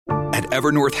At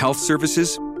Evernorth Health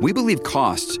Services, we believe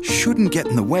costs shouldn't get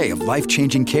in the way of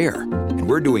life-changing care, and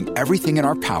we're doing everything in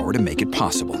our power to make it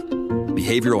possible.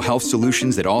 Behavioral health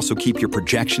solutions that also keep your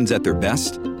projections at their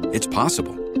best? It's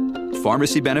possible.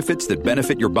 Pharmacy benefits that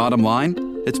benefit your bottom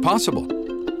line? It's possible.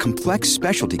 Complex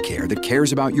specialty care that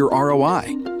cares about your ROI?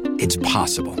 It's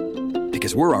possible.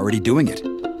 Because we're already doing it.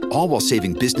 All while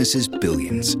saving businesses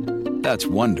billions. That's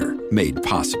Wonder made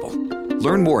possible.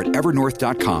 Learn more at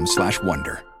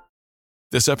evernorth.com/wonder.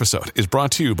 This episode is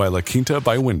brought to you by La Quinta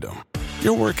by Wyndham.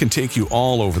 Your work can take you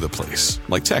all over the place,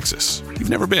 like Texas. You've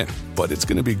never been, but it's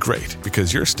going to be great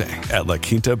because you're staying at La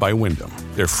Quinta by Wyndham.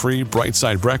 Their free Bright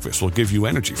Side breakfast will give you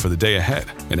energy for the day ahead.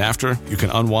 And after, you can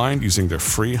unwind using their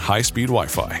free high-speed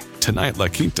Wi-Fi. Tonight, La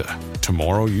Quinta.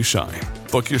 Tomorrow, you shine.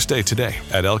 Book your stay today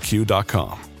at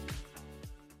LQ.com.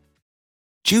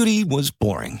 Judy was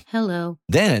boring. Hello.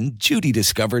 Then Judy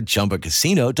discovered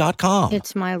ChumbaCasino.com.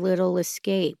 It's my little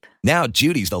escape. Now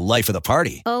Judy's the life of the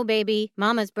party. Oh, baby,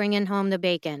 mama's bringing home the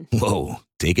bacon. Whoa,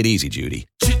 take it easy, Judy.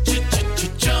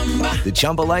 The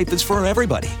Chumba life is for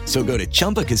everybody. So go to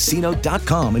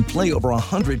ChumbaCasino.com and play over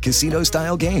 100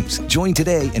 casino-style games. Join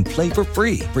today and play for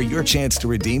free for your chance to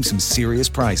redeem some serious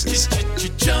prizes.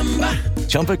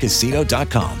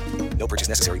 ChumbaCasino.com. No purchase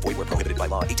necessary. Void where prohibited by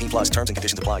law. 18 plus terms and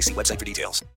conditions apply. See website for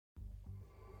details.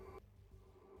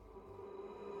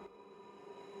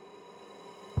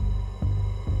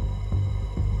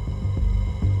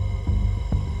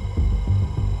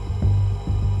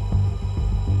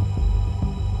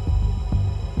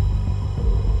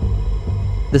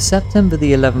 The September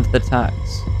the 11th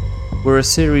attacks were a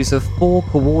series of 4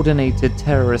 coordinated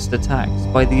terrorist attacks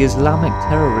by the Islamic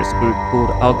terrorist group called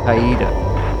Al-Qaeda.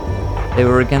 They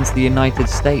were against the United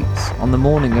States on the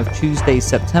morning of Tuesday,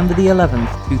 September the 11th,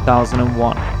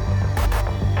 2001.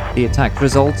 The attack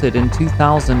resulted in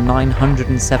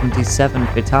 2,977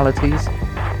 fatalities,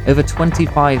 over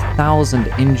 25,000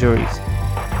 injuries,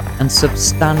 and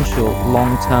substantial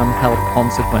long-term health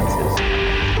consequences,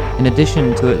 in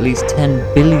addition to at least $10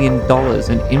 billion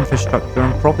in infrastructure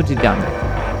and property damage.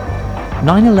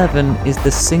 9/11 is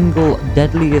the single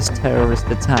deadliest terrorist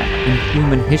attack in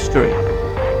human history,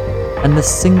 and the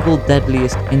single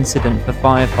deadliest incident for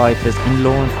firefighters and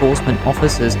law enforcement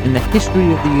officers in the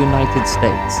history of the United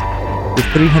States, with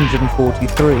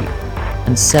 343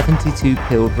 and 72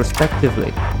 killed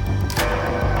respectively.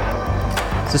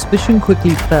 Suspicion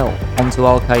quickly fell onto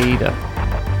Al-Qaeda.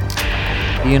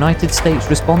 The United States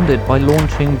responded by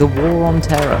launching the War on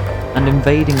Terror and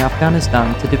invading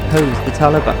Afghanistan to depose the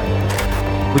Taliban,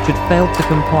 which had failed to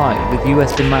comply with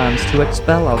US demands to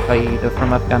expel Al-Qaeda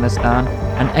from Afghanistan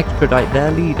and extradite their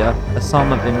leader,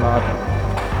 Osama bin Laden.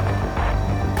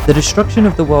 The destruction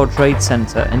of the World Trade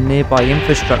Center and nearby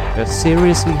infrastructure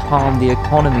seriously harmed the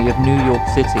economy of New York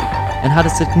City and had a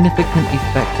significant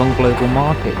effect on global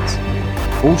markets.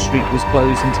 Wall Street was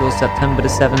closed until September the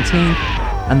 17th,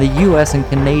 and the US and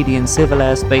Canadian civil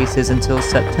airspaces until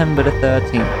September the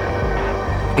 13th.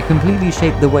 It completely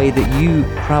shaped the way that you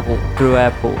travel through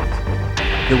airports.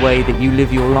 The way that you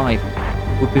live your life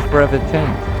would be forever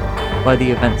changed by the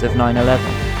events of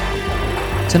 9/11.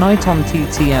 Tonight on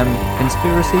TTM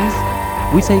Conspiracies,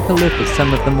 we take a look at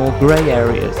some of the more grey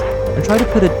areas and try to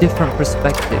put a different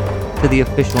perspective to the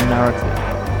official narrative.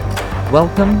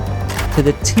 Welcome to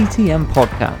the TTM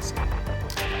podcast.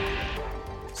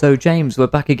 So James, we're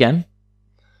back again.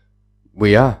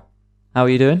 We are. How are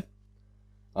you doing?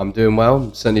 I'm doing well.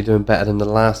 I'm certainly doing better than the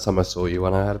last time I saw you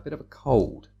when I had a bit of a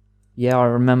cold. Yeah, I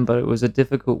remember it was a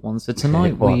difficult one. So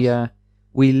tonight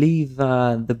we leave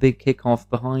the big kickoff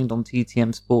behind on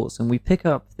TTM Sports and we pick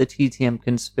up the TTM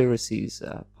Conspiracies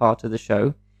part of the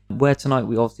show, where tonight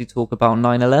we obviously talk about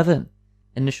 9/11.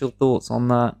 Initial thoughts on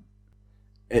that?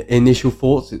 Initial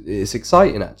thoughts? It's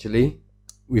exciting, actually.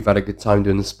 We've had a good time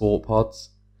doing the sport pods.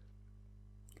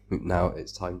 Now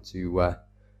it's time to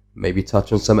maybe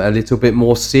touch on something a little bit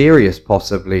more serious,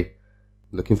 possibly.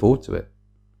 Looking forward to it.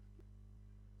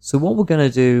 So what we're going to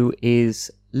do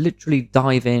is literally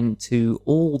dive into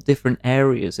all different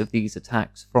areas of these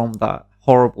attacks from that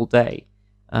horrible day,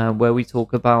 where we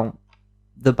talk about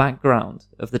the background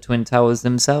of the Twin Towers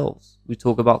themselves. We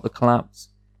talk about the collapse,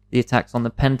 the attacks on the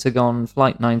Pentagon,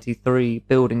 Flight 93,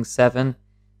 Building 7,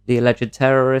 the alleged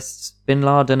terrorists, Bin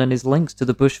Laden and his links to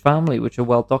the Bush family, which are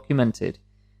well documented.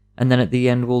 And then at the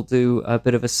end, we'll do a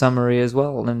bit of a summary as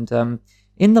well. And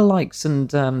in the likes and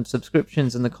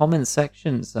subscriptions and the comments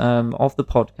sections of the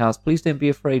podcast, please don't be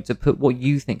afraid to put what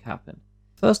you think happened.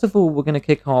 First of all, we're going to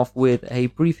kick off with a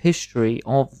brief history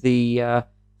of the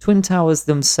Twin Towers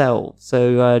themselves.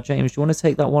 So, James, do you want to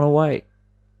take that one away?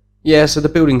 Yeah, so the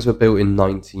buildings were built in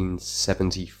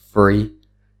 1973.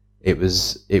 It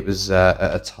was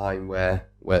at a time where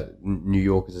New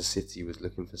York as a city was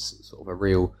looking for sort of a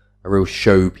real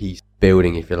showpiece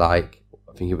building, if you like.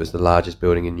 I think it was the largest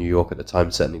building in New York at the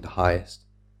time, certainly the highest.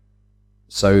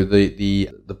 So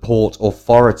the Port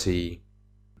Authority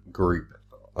group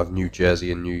of New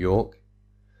Jersey and New York,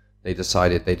 they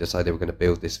decided they were going to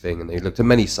build this thing, and they looked at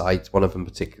many sites. One of them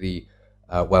particularly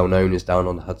well known is down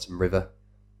on the Hudson River.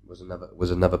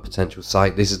 Was another potential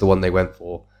site. This is the one they went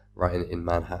for, right in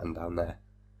Manhattan down there.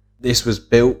 This was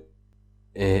built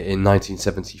in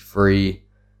 1973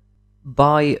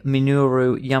 by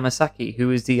Minoru Yamasaki,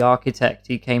 who is the architect.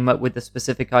 He came up with the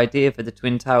specific idea for the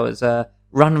Twin Towers.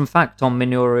 Random fact on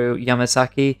Minoru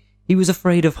Yamasaki: he was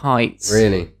afraid of heights.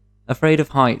 Really? Afraid of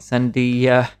heights, and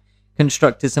he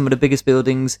constructed some of the biggest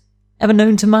buildings ever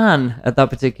known to man at that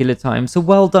particular time. So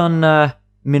well done,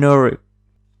 Minoru.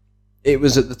 It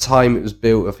was at the time it was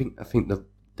built. I think the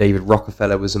David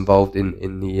Rockefeller was involved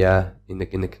in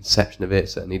the conception of it.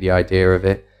 Certainly the idea of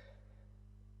it.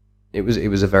 It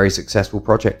was a very successful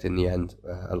project in the end.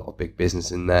 A lot of big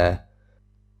business in there.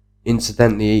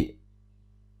 Incidentally,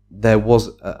 there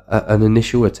was an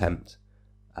initial attempt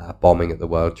at bombing at the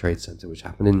World Trade Center, which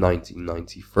happened in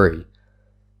 1993.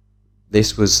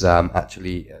 This was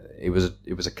actually it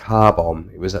was a car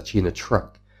bomb. It was actually in a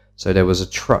truck. So there was a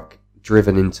truck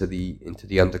driven into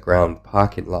the underground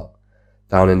parking lot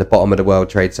down in the bottom of the World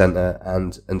Trade Center,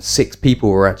 and 6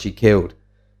 people were actually killed.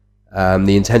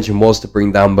 The intention was to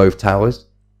bring down both towers,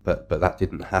 but that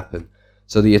didn't happen.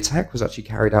 So the attack was actually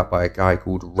carried out by a guy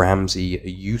called Ramzi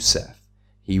Youssef.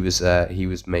 He was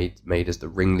made as the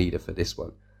ringleader for this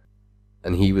one,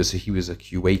 and he was a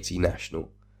Kuwaiti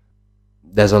national.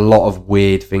 There's a lot of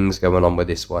weird things going on with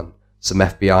this one. Some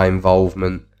FBI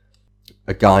involvement.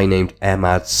 A guy named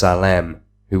Ahmad Salem,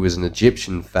 who was an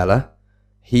Egyptian fella.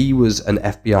 He was an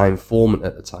FBI informant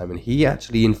at the time, and he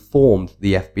actually informed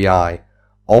the FBI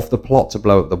of the plot to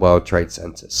blow up the World Trade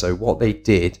Center. So what they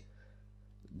did,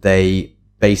 they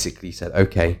basically said,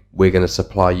 okay, we're going to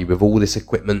supply you with all this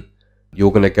equipment.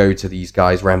 You're going to go to these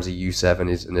guys, Ramzi Youssef and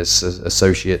his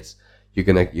associates. You're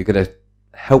going to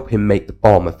help him make the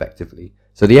bomb effectively.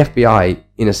 So the FBI,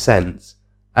 in a sense,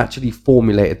 actually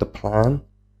formulated the plan.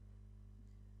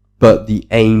 But the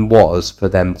aim was for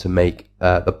them to make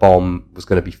the bomb was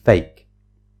going to be fake.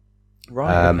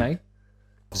 Right, okay.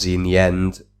 Obviously, in the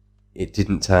end, it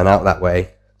didn't turn out that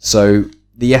way. So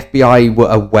the FBI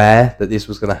were aware that this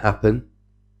was going to happen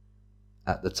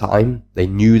at the time. They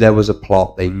knew there was a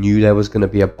plot. They knew there was going to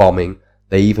be a bombing.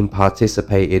 They even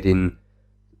participated in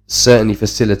certainly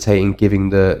facilitating, giving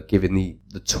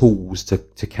the tools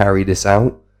to carry this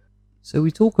out. So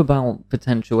we talk about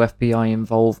potential FBI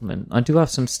involvement. I do have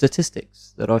some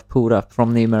statistics that I've pulled up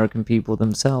from the American people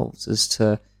themselves as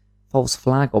to false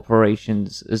flag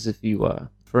operations, as if you were.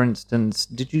 For instance,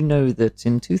 did you know that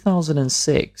in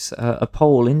 2006, a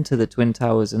poll into the Twin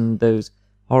Towers and those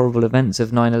horrible events of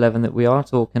 9/11 that we are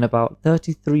talking about,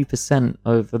 33%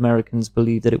 of Americans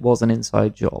believe that it was an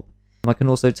inside job. I can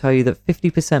also tell you that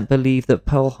 50% believe that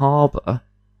Pearl Harbor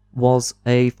was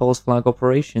a false flag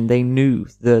operation. They knew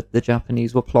that the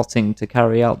Japanese were plotting to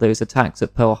carry out those attacks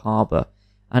at Pearl Harbor.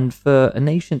 And for a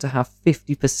nation to have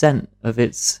 50% of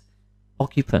its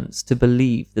occupants to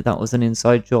believe that was an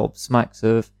inside job smacks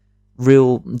of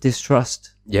real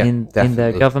distrust in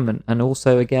their government. And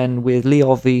also, again, with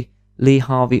Lee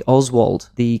Harvey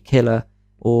Oswald, the killer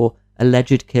or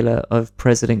alleged killer of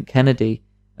President Kennedy,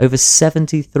 over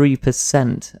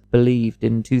 73% believed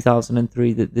in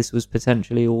 2003 that this was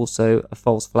potentially also a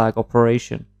false flag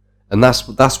operation. And that's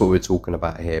what we're talking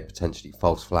about here, potentially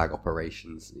false flag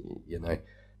operations,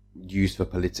 used for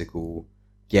political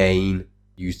gain,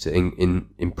 used to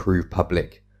improve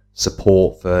public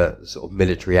support for sort of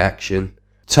military action.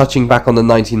 Touching back on the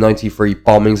 1993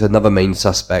 bombings, another main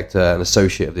suspect, an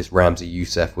associate of this Ramzi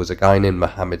Youssef, was a guy named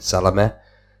Mohammed Salameh,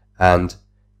 and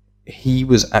he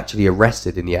was actually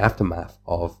arrested in the aftermath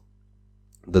of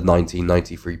the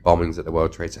 1993 bombings at the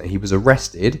World Trade Center. He was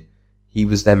arrested. He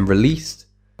was then released.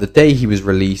 The day he was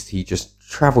released, he just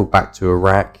traveled back to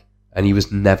Iraq, and he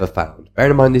was never found.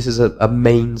 Bear in mind, this is a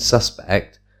main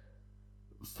suspect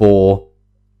for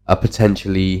a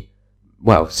potentially,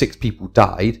 6 people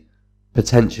died,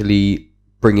 potentially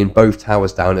bringing both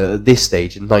towers down at this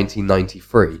stage in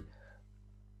 1993.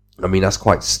 I mean, that's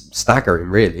quite staggering,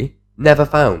 really. Never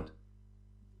found.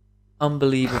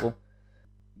 Unbelievable.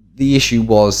 The issue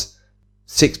was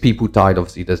 6 people died.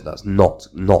 Obviously, that's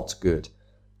not good.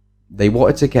 They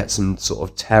wanted to get some sort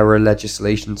of terror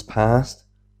legislations passed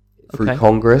through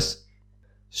Congress,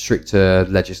 stricter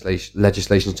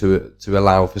legislation to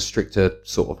allow for stricter,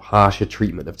 sort of harsher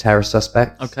treatment of terror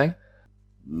suspects. Okay.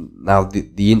 Now,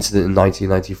 the incident in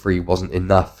 1993 wasn't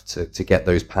enough to get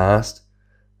those passed.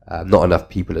 Not enough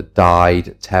people had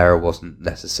died. Terror wasn't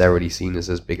necessarily seen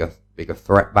as big a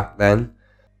threat back then.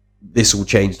 This all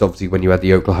changed, obviously, when you had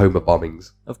the Oklahoma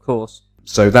bombings. Of course.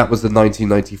 So that was the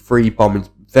 1993 bombings.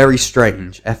 Very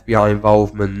strange. FBI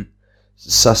involvement,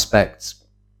 suspects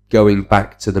going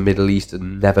back to the Middle East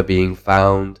and never being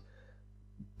found,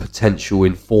 potential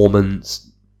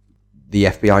informants, the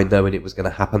FBI knowing it was going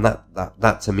to happen.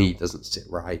 That to me doesn't sit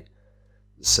right,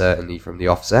 certainly from the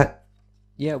offset.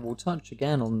 Yeah, we'll touch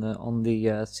again on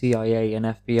the CIA and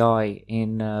FBI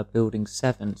in Building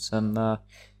 7. Some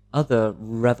other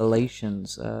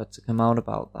revelations to come out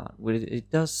about that. It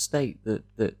does state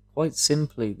that quite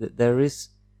simply that there is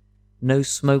no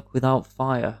smoke without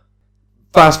fire.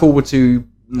 Fast forward to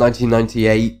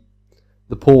 1998,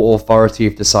 the Port Authority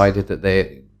have decided that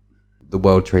the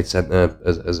World Trade Center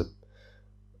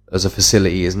as a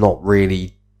facility is not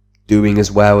really doing as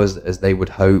well as they would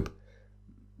hope.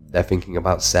 They're thinking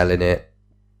about selling it,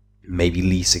 maybe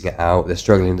leasing it out. They're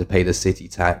struggling to pay the city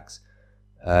tax.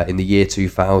 In the year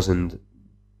 2000,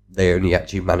 they only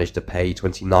actually managed to pay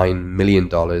 $29 million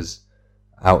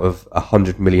out of a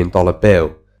 $100 million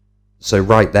bill. So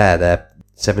right there, they're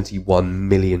 $71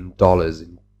 million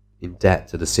in debt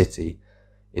to the city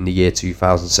in the year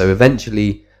 2000. So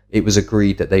eventually, it was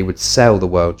agreed that they would sell the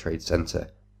World Trade Center.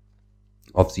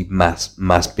 Obviously,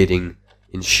 mass bidding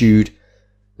ensued.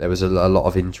 There was a lot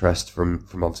of interest from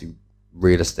obviously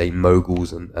real estate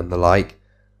moguls and the like.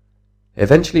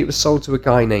 Eventually, it was sold to a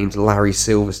guy named Larry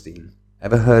Silverstein.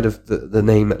 Ever heard of the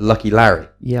name Lucky Larry?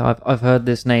 Yeah, I've heard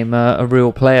this name. A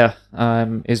real player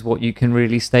is what you can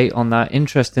really state on that.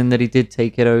 Interesting that he did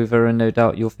take it over, and no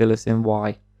doubt you'll fill us in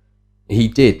why. He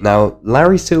did. Now,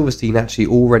 Larry Silverstein actually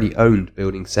already owned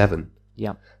Building 7.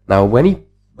 Yeah. Now, when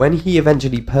he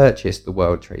eventually purchased the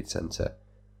World Trade Center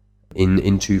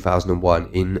in 2001,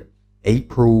 in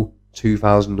April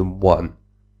 2001,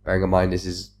 bearing in mind this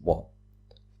is,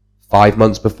 5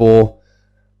 months before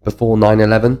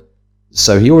 9/11,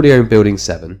 so he already owned Building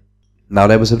 7. Now,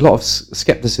 there was a lot of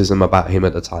skepticism about him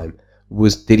at the time.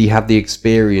 Did he have the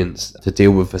experience to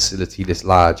deal with a facility this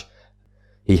large?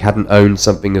 He hadn't owned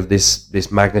something of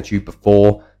this magnitude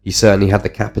before. He certainly had the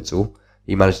capital.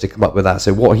 He managed to come up with that.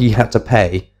 So what he had to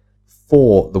pay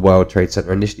for the World Trade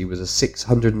Center initially was a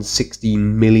 £616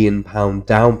 million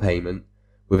down payment,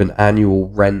 with an annual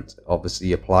rent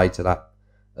obviously applied to that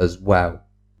as well.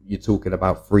 You're talking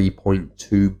about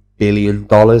 $3.2 billion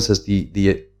as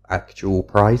the actual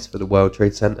price for the World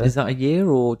Trade Center. Is that a year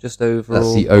or just overall?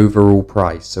 That's the overall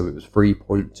price. So it was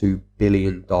 $3.2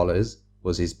 billion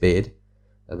was his bid,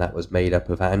 and that was made up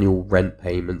of annual rent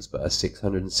payments, but a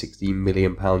 £616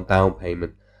 million down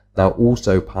payment. Now,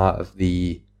 also part of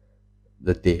the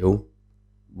deal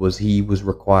was he was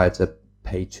required to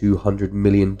pay $200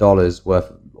 million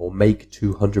worth, or make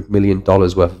 $200 million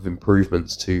worth of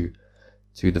improvements to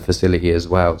the facility as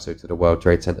well, so to the World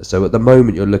Trade Center. So at the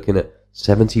moment, you're looking at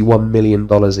 $71 million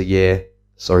a year.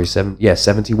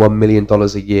 $71 million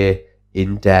a year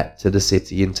in debt to the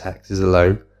city in taxes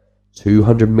alone.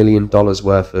 $200 million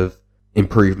worth of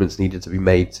improvements needed to be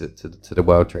made to the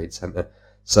World Trade Center.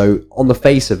 So on the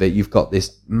face of it, you've got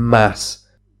this mass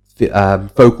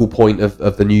focal point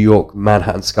of the New York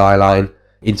Manhattan skyline,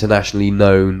 internationally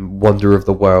known wonder of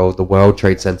the World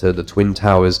Trade Center, the Twin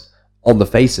Towers. On the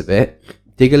face of it,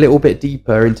 dig a little bit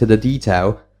deeper into the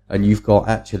detail, and you've got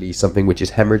actually something which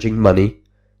is hemorrhaging money,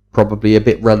 probably a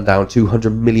bit run down,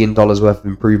 $200 million worth of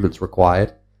improvements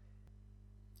required.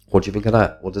 What do you think of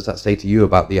that? What does that say to you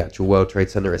about the actual World Trade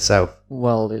Center itself?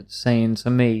 Well, it's saying to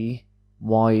me,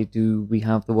 why do we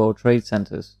have the World Trade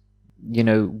Centers? You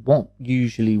know, what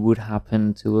usually would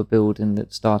happen to a building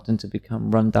that's starting to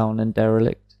become run down and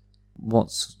derelict?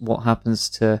 What happens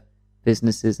to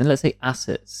businesses and, let's say,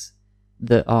 assets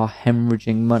that are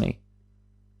hemorrhaging money?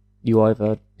 You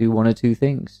either do one or two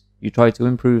things. You try to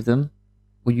improve them,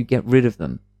 or you get rid of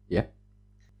them. Yeah.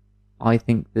 I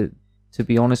think that, to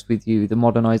be honest with you, the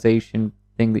modernization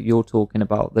thing that you're talking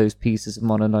about, those pieces of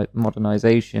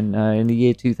modernization, in the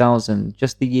year 2000,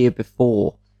 just the year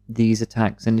before these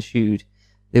attacks ensued,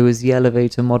 there was the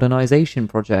elevator modernization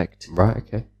project. Right,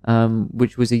 okay.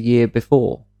 Which was a year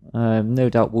before. No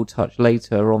doubt we'll touch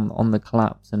later on the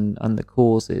collapse and the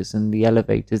causes, and the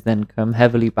elevators then come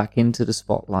heavily back into the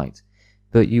spotlight.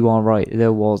 But you are right,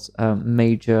 there was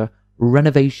major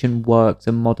renovation works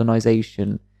and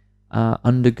modernization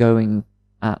undergoing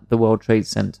at the World Trade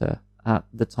Center at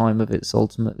the time of its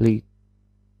ultimately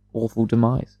awful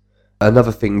demise.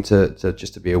 Another thing to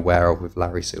just to be aware of with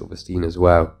Larry Silverstein as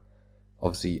well,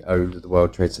 obviously owned the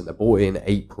World Trade Center, bought it in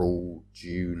April,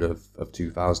 June of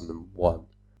 2001.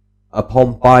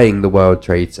 Upon buying the World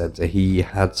Trade Center, he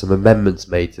had some amendments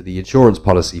made to the insurance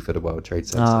policy for the World Trade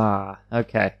Center. Ah,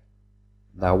 okay.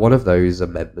 Now, one of those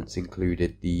amendments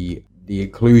included the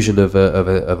inclusion of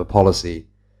a policy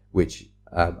which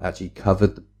actually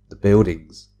covered the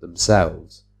buildings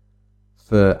themselves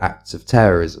for acts of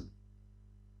terrorism.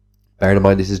 Bearing in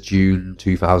mind this is June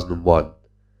 2001,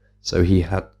 so he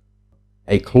had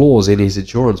a clause in his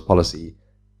insurance policy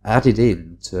added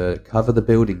in to cover the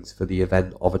buildings for the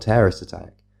event of a terrorist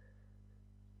attack.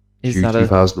 June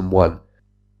 2001.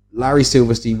 Larry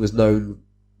Silverstein was known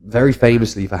very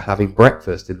famously for having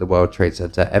breakfast in the World Trade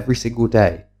Center every single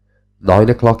day. 9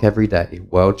 o'clock every day,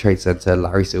 World Trade Center,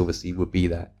 Larry Silverstein would be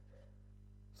there.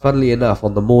 Funnily enough,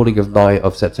 on the morning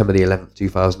of September the 11th,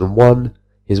 2001,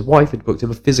 his wife had booked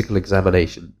him a physical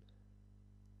examination.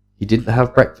 He didn't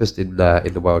have breakfast in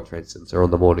the World Trade Center on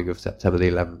the morning of September the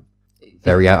 11th.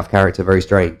 Very out of character, very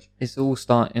strange. It's all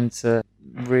starting to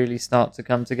really start to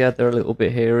come together a little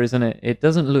bit here, isn't it? It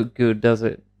doesn't look good, does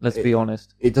it? Let's be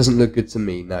honest. It doesn't look good to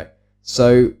me, no.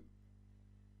 So,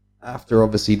 after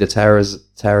obviously the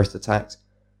terrorist attacks,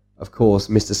 of course,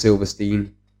 Mr.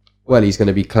 Silverstein, well, he's going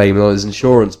to be claiming on his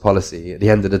insurance policy at the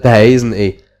end of the day, isn't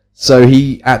he? So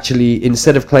he actually,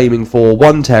 instead of claiming for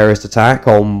one terrorist attack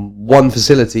on one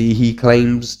facility, he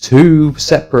claims 2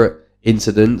 separate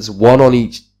incidents, one on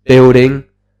each building.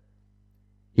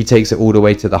 He takes it all the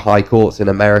way to the high courts in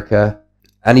America,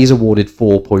 and he's awarded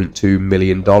 $4.2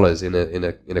 million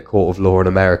in a court of law in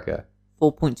America.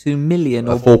 4.2 million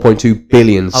or 4.2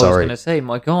 billion, sorry. I was going to say,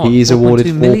 my God. He is awarded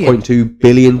 $4.2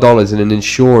 billion in an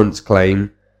insurance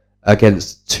claim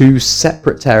against 2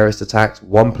 separate terrorist attacks,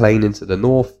 one plane into the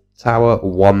North Tower,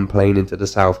 one plane into the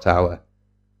South Tower.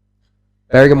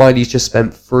 Bearing in mind he's just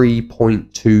spent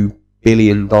 $3.2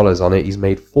 billion on it. He's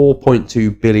made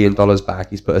 $4.2 billion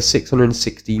back. He's put a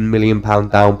 £616 million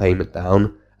down payment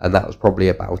down, and that was probably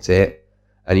about it.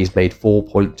 And he's made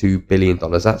 $4.2 billion.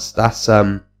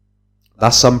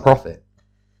 That's some profit.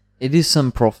 It is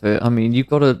some profit. I mean, you've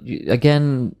got to,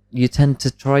 again, you tend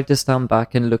to try to stand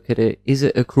back and look at it. Is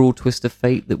it a cruel twist of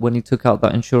fate that when he took out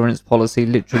that insurance policy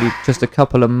literally just a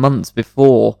couple of months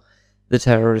before the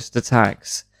terrorist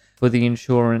attacks for the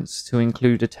insurance to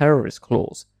include a terrorist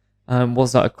clause?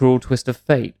 Was that a cruel twist of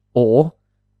fate? Or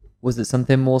was it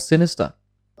something more sinister?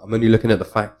 I'm only looking at the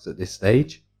facts at this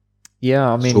stage. Yeah,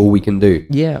 I mean... That's all we can do.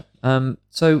 Yeah.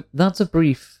 So that's a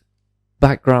brief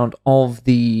background of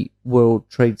the World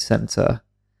Trade Center.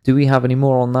 Do we have any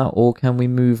more on that, or can we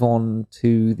move on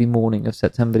to the morning of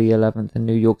September the 11th in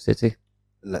New York City?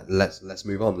 Let's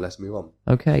move on. Let's move on.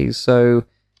 Okay, so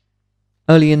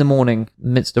early in the morning,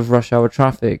 midst of rush hour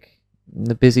traffic, in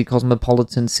the busy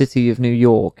cosmopolitan city of New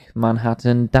York,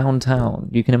 Manhattan, downtown.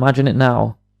 You can imagine it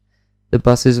now. The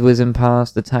buses whizzing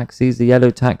past, the taxis, the yellow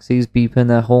taxis beeping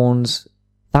their horns,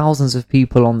 thousands of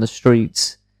people on the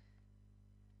streets.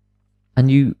 And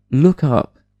you look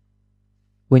up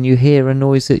when you hear a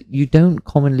noise that you don't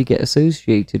commonly get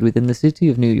associated within the city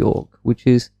of New York, which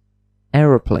is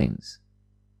aeroplanes.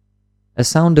 A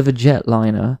sound of a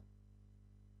jetliner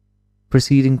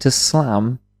proceeding to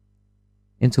slam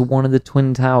into one of the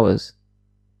Twin Towers.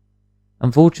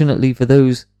 Unfortunately for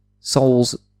those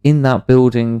souls in that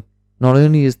building, not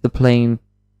only is the plane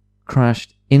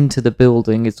crashed into the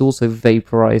building, it's also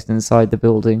vaporized inside the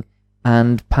building,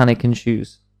 and panic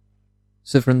ensues.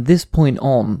 So from this point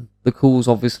on, the calls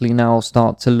obviously now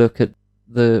start to look at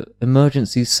the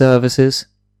emergency services,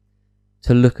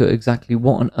 to look at exactly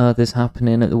what on earth is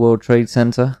happening at the World Trade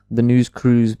Center. The news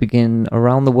crews begin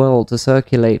around the world to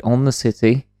circulate on the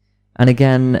city, and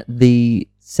again, the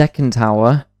second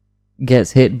tower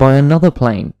gets hit by another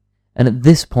plane. And at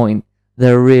this point,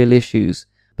 there are real issues.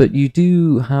 But you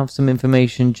do have some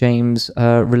information, James,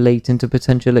 relating to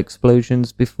potential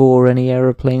explosions before any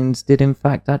aeroplanes did in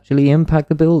fact actually impact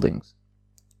the buildings.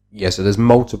 Yeah, so there's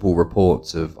multiple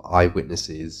reports of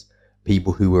eyewitnesses,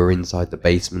 people who were inside the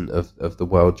basement of the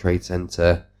World Trade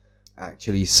Center,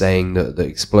 actually saying that the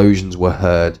explosions were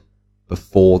heard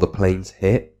before the planes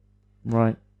hit.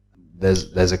 Right.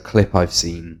 There's a clip I've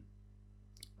seen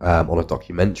on a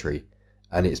documentary,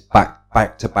 and it's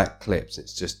back to back clips.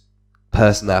 It's just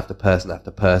person after person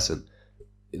after person,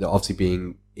 obviously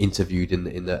being interviewed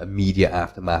in the immediate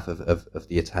aftermath of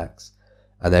the attacks,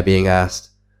 and they're being asked,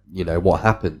 what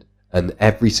happened, and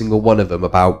every single one of them,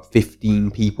 about 15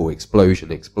 people,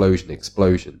 explosion. And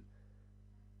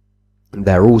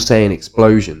they're all saying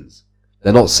explosions.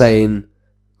 They're not saying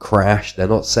crash. They're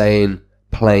not saying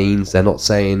planes. They're not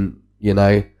saying,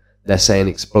 they're saying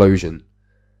explosion.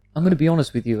 I'm going to be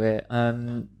honest with you here.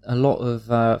 A lot of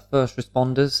first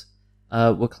responders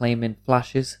were claiming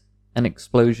flashes and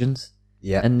explosions.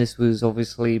 Yeah. And this was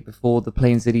obviously before the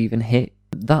planes had even hit.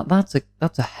 That's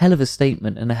a hell of a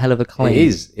statement and a hell of a claim.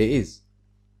 It is.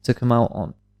 To come out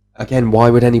on. Again, why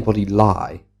would anybody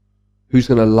lie? Who's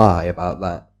going to lie about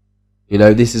that? You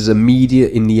know, this is in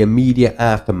the immediate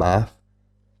aftermath.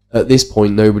 At this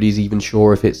point, nobody's even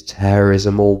sure if it's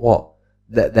terrorism or what.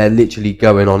 They're literally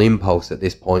going on impulse at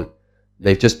this point.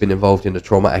 They've just been involved in a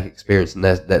traumatic experience, and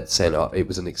they're saying, "Oh, it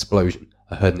was an explosion.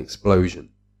 I heard an explosion."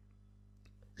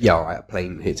 Yeah, all right, a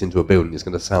plane hits into a building. It's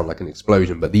going to sound like an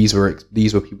explosion, but these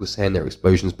were people saying there were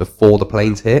explosions before the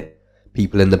planes hit.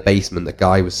 People in the basement. The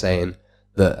guy was saying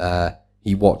that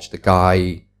he watched the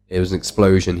guy. It was an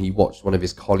explosion. He watched one of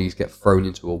his colleagues get thrown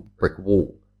into a brick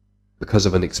wall because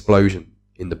of an explosion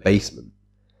in the basement.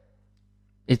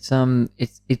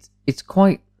 It's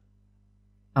quite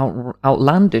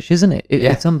outlandish, isn't it?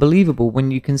 It's unbelievable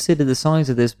when you consider the size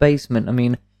of this basement. I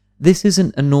mean, this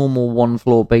isn't a normal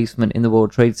one-floor basement in the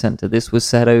World Trade Center. This was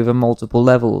set over multiple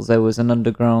levels. There was an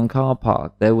underground car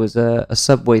park. There was a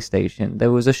subway station.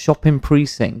 There was a shopping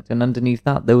precinct. And underneath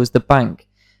that, there was the bank.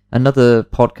 Another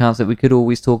podcast that we could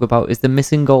always talk about is the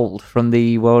missing gold from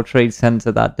the World Trade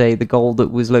Center that day. The gold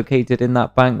that was located in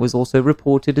that bank was also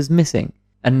reported as missing.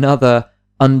 Another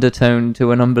undertone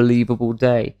to an unbelievable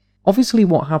day. Obviously,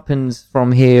 what happens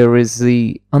from here is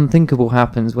the unthinkable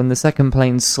happens when the second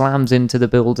plane slams into the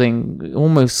building,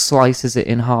 almost slices it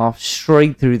in half,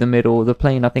 straight through the middle. The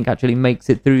plane, I think, actually makes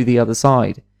it through the other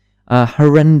side. A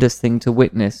horrendous thing to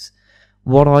witness.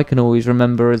 What I can always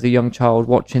remember as a young child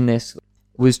watching this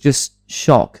was just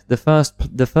shock. The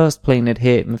first plane had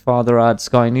hit, my father had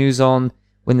Sky News on.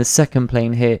 When the second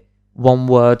plane hit, one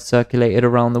word circulated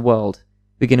around the world,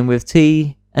 beginning with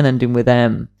T and ending with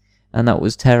M. And that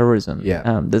was terrorism.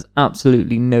 Yeah. There's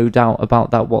absolutely no doubt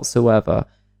about that whatsoever.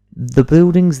 The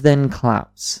buildings then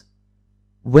collapse.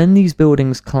 When these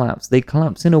buildings collapse, they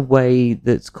collapse in a way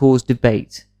that's caused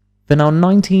debate. For now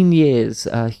 19 years,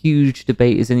 a huge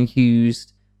debate is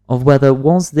enthused of whether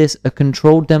was this a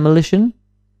controlled demolition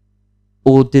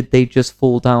or did they just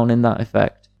fall down in that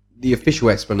effect? The official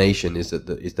explanation is that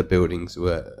the buildings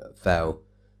fell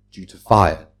due to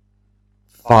fire.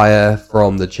 Fire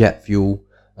from the jet fuel.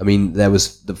 I mean,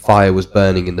 the fire was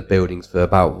burning in the buildings for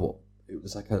about, it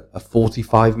was like a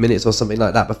 45 minutes or something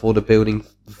like that before the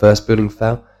first building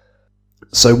fell.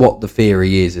 So what the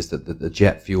theory is that the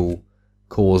jet fuel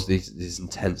caused these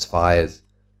intense fires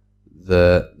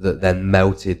that then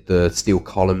melted the steel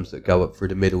columns that go up through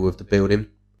the middle of the building.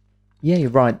 Yeah, you're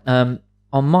right.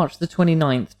 On March the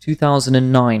 29th,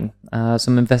 2009,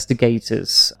 some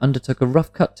investigators undertook a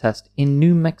rough cut test in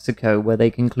New Mexico where they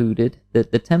concluded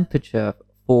that the temperature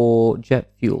for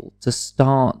jet fuel to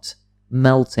start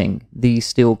melting these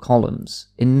steel columns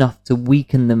enough to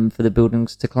weaken them for the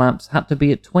buildings to collapse had to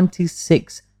be at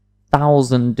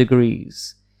 26,000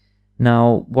 degrees.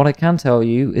 Now, what I can tell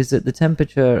you is that the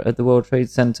temperature at the World Trade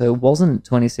Center wasn't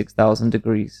 26,000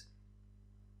 degrees.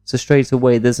 So straight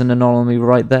away, there's an anomaly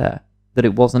right there, that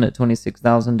it wasn't at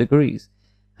 26,000 degrees.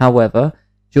 However,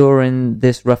 during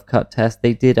this rough cut test,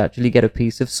 they did actually get a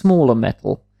piece of smaller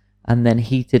metal and then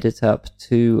heated it up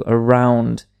to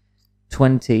around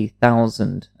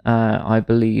 20,000, I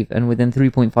believe. And within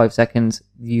 3.5 seconds,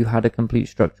 you had a complete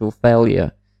structural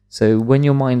failure. So when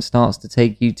your mind starts to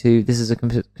take you to, this is a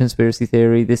conspiracy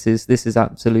theory, this is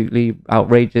absolutely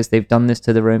outrageous, they've done this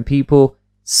to their own people,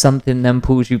 something then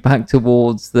pulls you back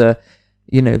towards the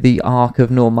arc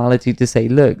of normality to say,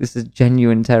 look, this is a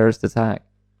genuine terrorist attack.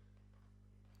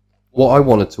 What I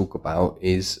want to talk about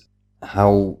is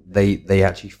how they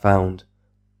actually found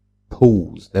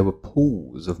pools. There were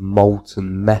pools of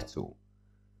molten metal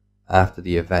after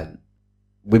the event.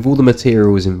 With all the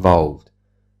materials involved,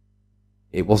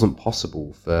 it wasn't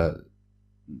possible so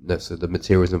the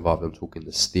materials involved, I'm talking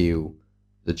the steel,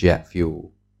 the jet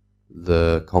fuel,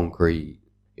 the concrete,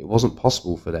 it wasn't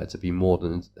possible for there to be more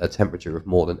than a temperature of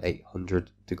more than 800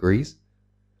 degrees,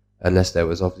 unless there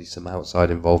was obviously some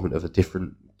outside involvement of a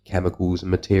different chemicals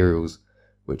and materials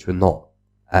which were not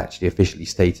actually officially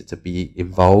stated to be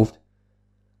involved.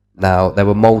 Now, there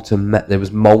was molten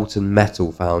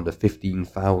metal found at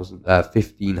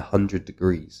 1500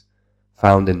 degrees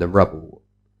found in the rubble.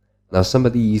 Now, some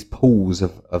of these pools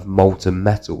of molten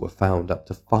metal were found up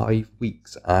to 5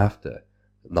 weeks after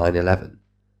 9/11.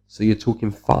 So you're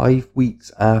talking 5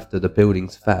 weeks after the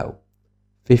buildings fell,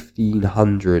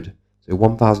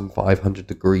 1,500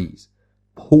 degrees,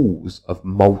 pools of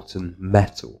molten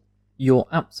metal. You're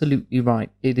absolutely right.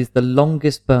 It is the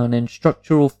longest burning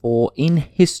structural fault in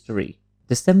history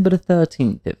December the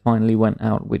 13th it finally went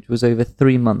out, which was over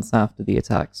 3 months after the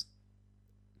attacks.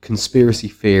 Conspiracy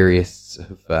theorists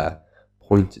have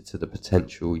pointed to the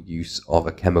potential use of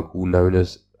a chemical known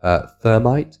as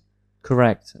thermite.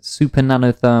 Correct. Super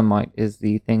nanothermite is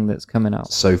the thing that's coming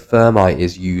out. So thermite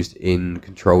is used in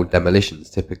controlled demolitions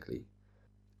typically.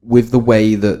 With the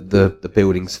way that the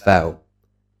buildings fell,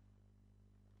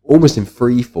 almost in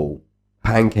free fall,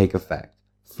 pancake effect,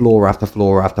 floor after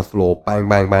floor after floor, bang,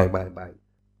 bang, bang, bang, bang.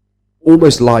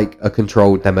 Almost like a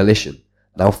controlled demolition.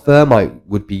 Now thermite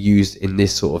would be used in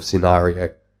this sort of scenario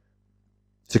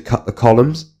to cut the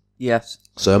columns. Yes.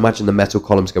 So imagine the metal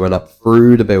columns going up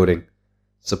through the building,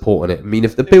 supporting it. I mean,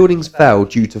 if the buildings fell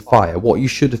due to fire, what you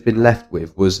should have been left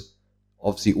with was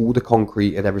obviously all the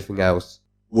concrete and everything else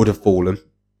would have fallen.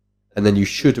 And then you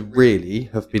should really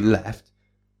have been left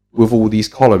with all these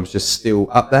columns just still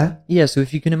up there. Yeah, so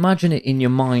if you can imagine it in your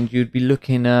mind, you'd be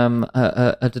looking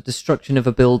at the destruction of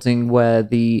a building where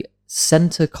the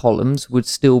center columns would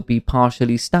still be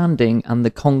partially standing and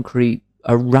the concrete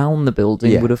around the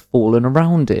building would have fallen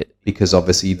around it. Because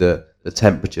obviously the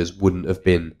temperatures wouldn't have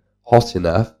been hot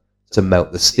enough to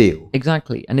melt the steel.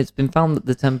 Exactly, and it's been found that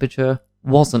the temperature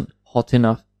wasn't hot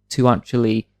enough to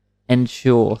actually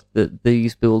ensure that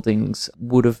these buildings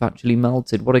would have actually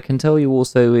melted. What I can tell you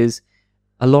also is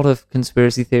a lot of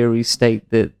conspiracy theories state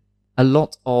that a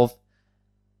lot of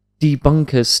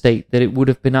debunkers state that it would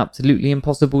have been absolutely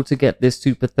impossible to get this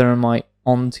super thermite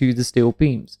onto the steel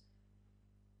beams.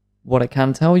 What I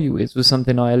can tell you was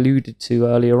something I alluded to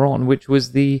earlier on, which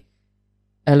was the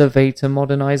elevator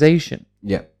modernization.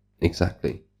 Yeah,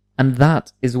 exactly. And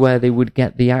that is where they would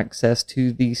get the access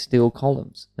to these steel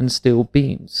columns and steel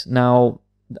beams. Now,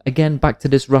 again, back to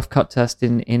this rough cut test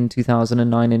in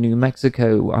 2009 in New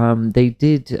Mexico, they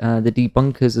did, the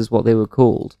debunkers is what they were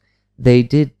called, they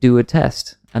did do a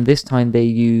test. And this time they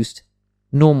used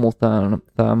normal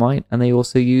thermite and they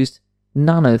also used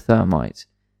nanothermite.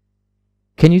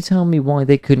 Can you tell me why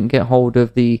they couldn't get hold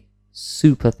of the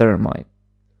super thermite?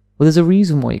 Well, there's a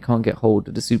reason why you can't get hold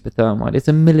of the super thermite. It's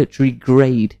a military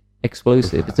grade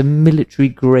explosive. It's a military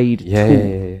grade tool.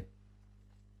 Yeah.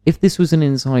 If this was an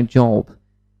inside job,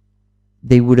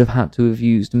 they would have had to have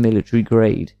used military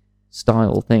grade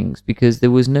style things because there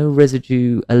was no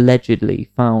residue allegedly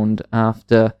found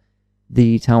after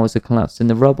the towers had collapsed in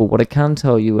the rubble. What I can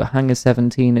tell you, at Hangar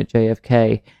 17 at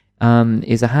JFK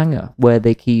is a hangar where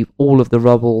they keep all of the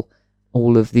rubble,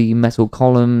 all of the metal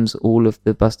columns, all of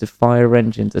the busted fire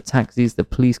engines, the taxis, the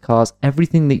police cars,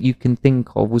 everything that you can think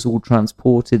of was all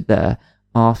transported there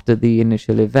after the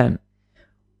initial event.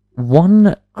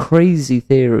 One crazy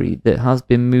theory that has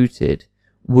been mooted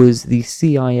was the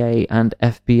CIA and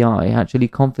FBI actually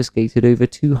confiscated over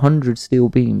 200 steel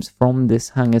beams from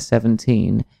this Hangar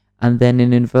 17 and then,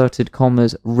 in inverted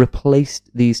commas, replaced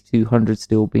these 200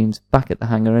 steel beams back at the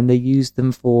hangar, and they used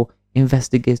them for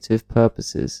investigative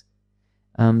purposes.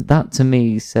 That to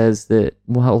me says that,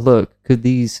 well, look, could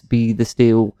these be the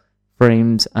steel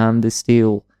frames and the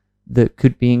steel that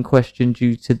could be in question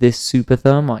due to this super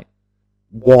thermite?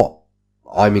 What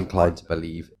I'm inclined to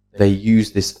believe, they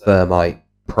used this thermite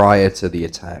prior to the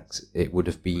attacks. It would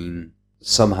have been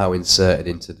somehow inserted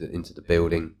into the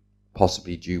building,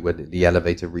 possibly due when the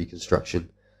elevator reconstruction.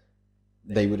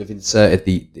 They would have inserted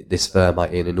this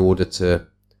thermite in order to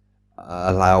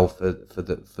allow for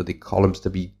the columns to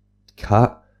be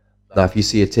cut. Now, if you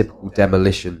see a typical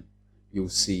demolition, you'll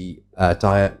see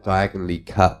diagonally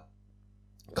cut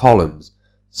columns,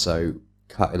 so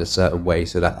cut in a certain way,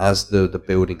 so that as the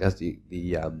building, as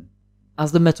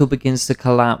as the metal begins to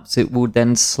collapse, it will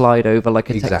then slide over like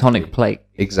a tectonic plate.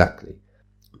 Exactly.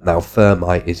 Now,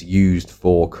 thermite is used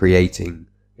for creating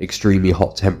extremely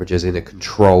hot temperatures in a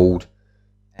controlled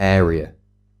area,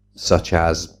 such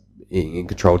as in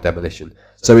controlled demolition.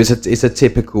 So it's a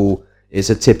typical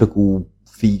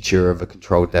feature of a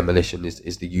controlled demolition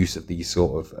is the use of these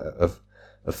sort of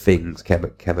things,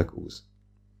 chemicals.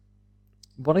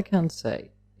 What I can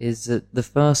say is that the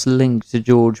first link to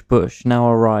George Bush now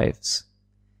arrives.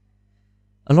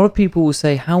 A lot of people will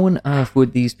say, how on earth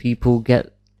would these people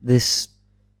get this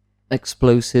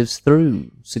explosives through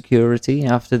security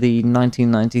after the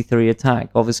 1993 attack?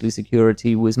 Obviously,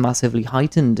 security was massively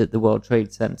heightened at the World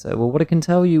Trade Center. Well, what I can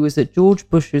tell you is that George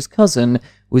Bush's cousin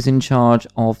was in charge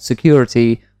of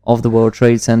security of the World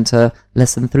Trade Center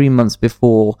less than 3 months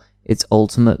before its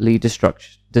ultimately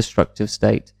destructive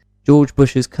state. George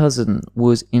Bush's cousin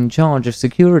was in charge of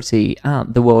security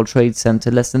at the World Trade Center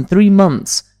less than 3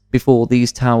 months before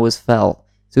these towers fell.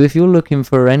 So if you're looking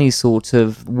for any sort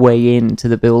of way into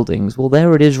the buildings, well,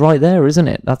 there it is right there, isn't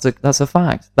it? That's a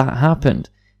fact. That happened.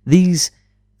 These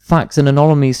facts and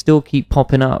anomalies still keep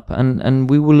popping up, and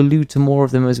we will allude to more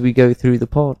of them as we go through the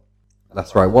pod.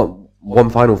 That's right. One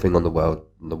final thing on the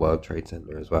World Trade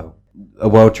Center as well. A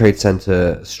World Trade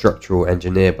Center structural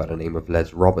engineer by the name of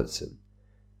Les Robertson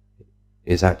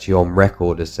is actually on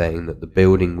record as saying that the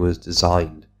building was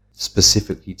designed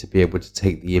specifically to be able to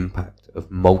take the impact of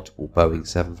multiple Boeing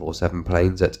 747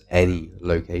 planes at any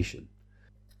location.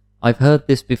 I've heard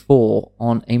this before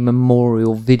on a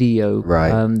memorial video,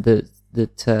 Right.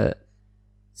 that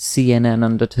CNN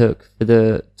undertook for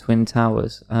the Twin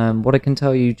Towers. What I can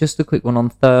tell you, just a quick one on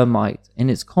thermite. In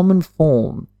its common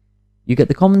form, you get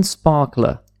the common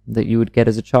sparkler that you would get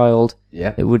as a child.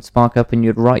 Yeah. It would spark up and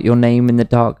you'd write your name in the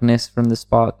darkness from the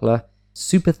sparkler.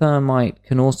 Super thermite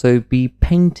can also be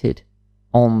painted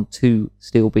onto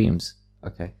steel beams.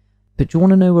 Okay. But do you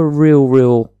want to know a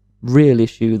real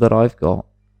issue that I've got?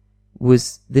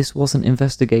 Was this wasn't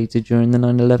investigated during the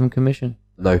 9/11 Commission.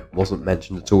 No, wasn't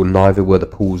mentioned at all. Neither were the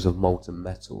pools of molten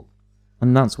metal.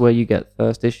 And that's where you get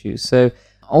first issues. So,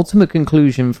 ultimate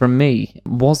conclusion from me,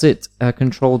 was it a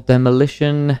controlled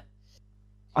demolition?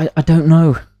 I don't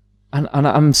know. And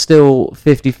I'm still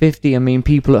 50-50. I mean,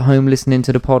 people at home listening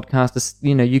to the podcast,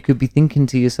 you could be thinking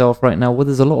to yourself right now, well,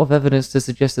 there's a lot of evidence to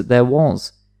suggest that there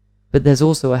was. But there's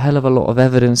also a hell of a lot of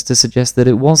evidence to suggest that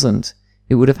it wasn't.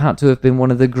 It would have had to have been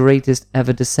one of the greatest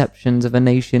ever deceptions of a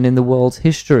nation in the world's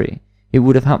history. It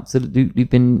would have absolutely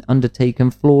been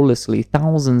undertaken flawlessly.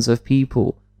 Thousands of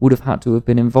people would have had to have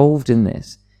been involved in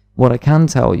this. What I can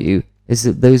tell you is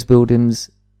that those buildings,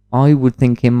 I would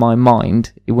think in my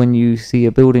mind, when you see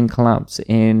a building collapse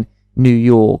in New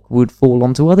York, would fall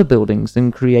onto other buildings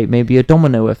and create maybe a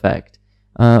domino effect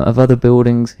of other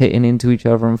buildings hitting into each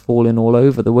other and falling all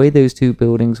over. The way those two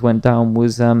buildings went down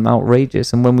was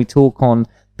outrageous. And when we talk on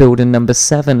building number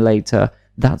 7 later,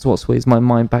 that's what sways my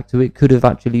mind back to it could have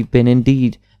actually been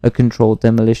indeed a controlled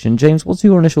demolition. James, what's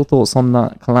your initial thoughts on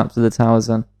that collapse of the towers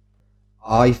then?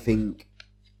 I think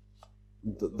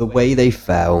the way they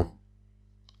fell,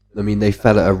 I mean, they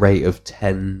fell at a rate of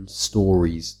 10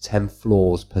 stories, 10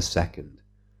 floors per second.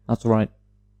 That's right.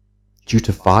 Due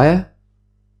to fire?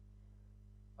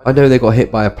 I know they got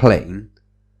hit by a plane,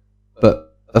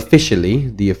 but officially,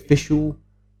 the official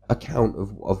account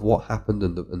of what happened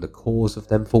and the cause of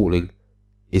them falling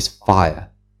is fire.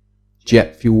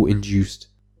 Jet fuel induced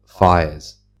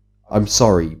fires. I'm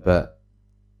sorry, but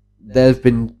there have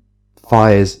been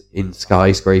fires in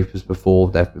skyscrapers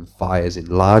before, there have been fires in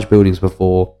large buildings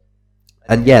before,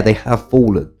 and yeah, they have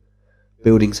fallen.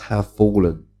 Buildings have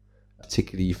fallen.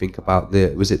 Particularly, you think about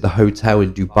was it the hotel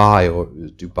in Dubai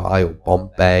or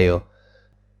Bombay,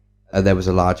 and there was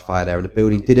a large fire there, and the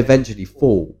building did eventually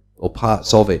fall, or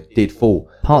parts of it did fall.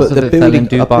 Parts but of it fell in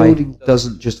Dubai. A building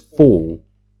doesn't just fall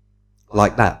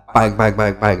like that, bang, bang,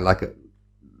 bang, bang, like a.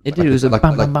 It did. It was a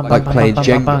bang, bang, bang, like bang, playing bang,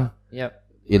 Jenga. bang, bang. Yep.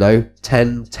 You know,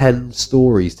 10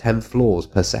 stories, 10 floors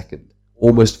per second,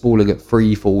 almost falling at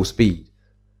free fall speed.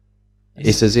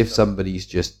 It's as if somebody's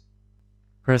just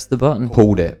press the button.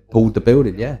 Pulled the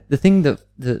building, yeah. The thing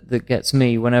that gets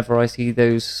me whenever I see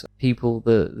those people,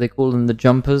 they call them the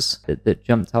jumpers, that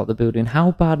jumped out the building,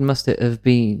 how bad must it have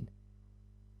been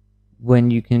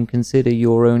when you can consider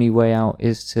your only way out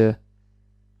is to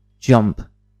jump?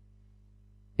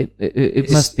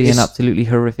 It must be an absolutely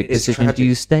horrific decision. Tragic. Do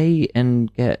you stay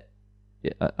and get...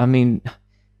 I mean,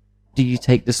 do you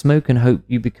take the smoke and hope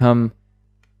you become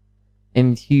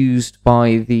infused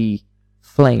by the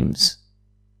flames?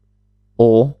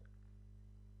 Or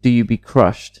do you be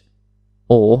crushed?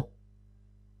 Or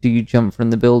do you jump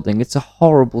from the building? It's a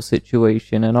horrible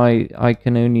situation, and I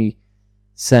can only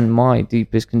send my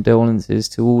deepest condolences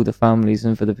to all the families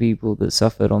and for the people that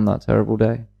suffered on that terrible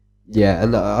day. Yeah,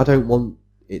 and I don't want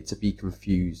it to be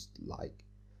confused. Like,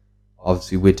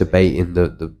 obviously, we're debating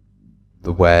the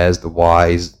wheres, the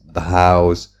whys, the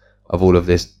hows of all of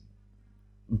this.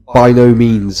 By no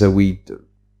means are we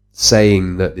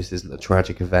saying that this isn't a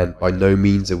tragic event. By no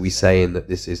means are we saying that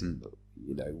this isn't,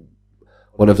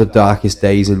 one of the darkest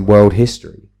days in world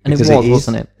history. And because it was,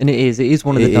 wasn't it? And it is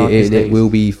one of the darkest days. It will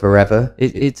be forever.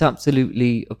 It's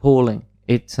absolutely appalling.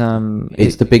 It's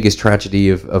the biggest tragedy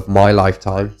of my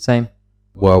lifetime. Same.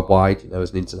 Worldwide,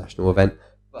 as an international event.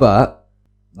 But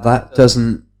that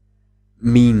doesn't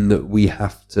mean that we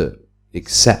have to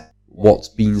accept what's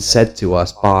been said to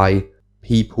us by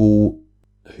people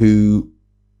who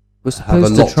have a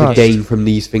lot to gain from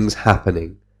these things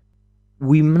happening.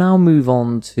 We now move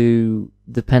on to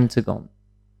the Pentagon.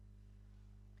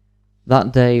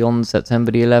 That day on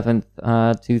September the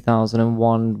 11th,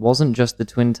 2001, wasn't just the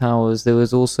Twin Towers. There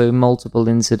was also multiple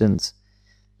incidents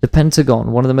The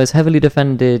Pentagon, one of the most heavily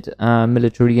defended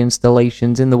military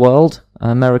installations in the world,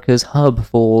 America's hub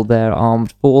for their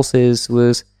armed forces,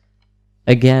 was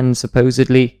again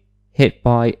supposedly hit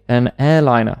by an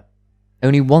airliner.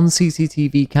 Only one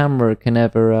CCTV camera can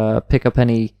ever pick up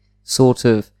any sort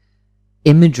of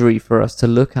imagery for us to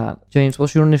look at. James,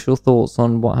 what's your initial thoughts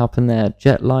on what happened there?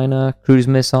 Jetliner, cruise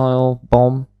missile,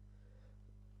 bomb?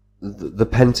 The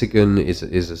Pentagon is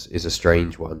a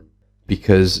strange one,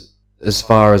 because as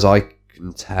far as I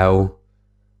can tell,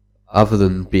 other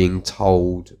than being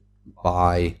told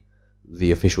by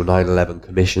the official 9/11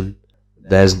 Commission,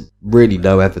 there's really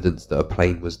no evidence that a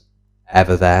plane was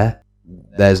ever there.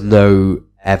 There's no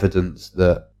evidence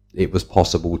that it was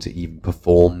possible to even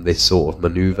perform this sort of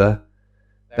maneuver.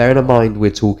 Bearing in mind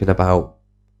we're talking about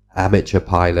amateur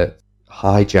pilots,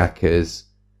 hijackers,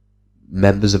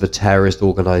 members of a terrorist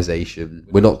organization.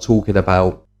 We're not talking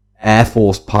about Air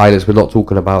Force pilots, we're not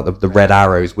talking about the Red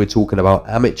Arrows, we're talking about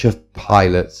amateur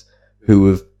pilots who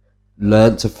have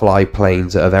learned to fly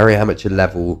planes at a very amateur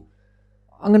level.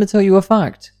 I'm going to tell you a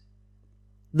fact.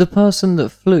 The person that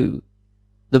flew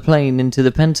the plane into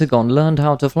the Pentagon learned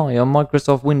how to fly on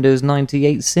Microsoft Windows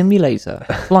 98 simulator,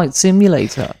 flight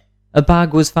simulator. A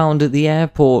bag was found at the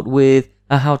airport with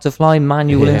a how to fly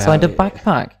manual inside a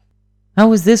backpack.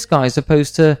 How is this guy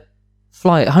supposed to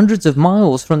fly hundreds of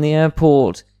miles from the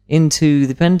airport into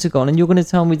the Pentagon, and you're going to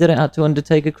tell me that it had to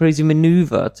undertake a crazy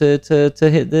maneuver to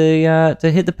hit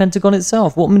the Pentagon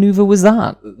itself? What maneuver was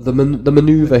that? The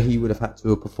maneuver he would have had to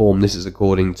have performed, this is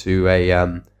according to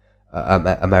a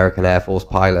American Air Force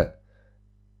pilot,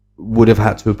 would have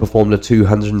had to have performed a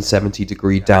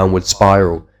 270-degree downward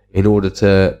spiral in order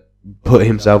to put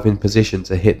himself in position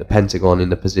to hit the Pentagon in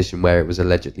the position where it was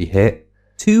allegedly hit.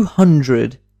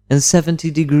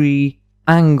 270-degree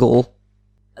angle.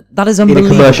 That is unbelievable.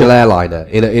 In a commercial airliner.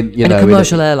 In a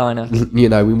commercial airliner. You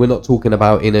know, we're not talking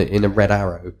about in a Red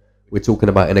Arrow. We're talking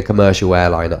about in a commercial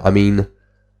airliner. I mean,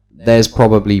 there's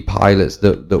probably pilots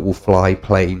that will fly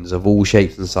planes of all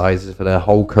shapes and sizes for their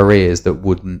whole careers that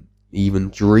wouldn't even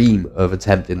dream of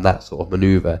attempting that sort of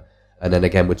maneuver. And then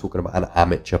again, we're talking about an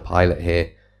amateur pilot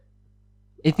here.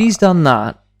 If he's done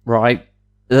that, right,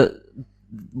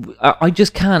 I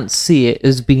just can't see it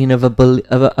as being of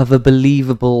a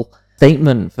believable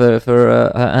statement for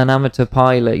an amateur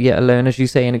pilot, yet alone, as you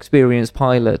say, an experienced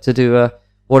pilot, to do a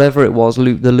whatever it was,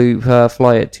 loop the loop,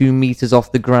 fly it 2 meters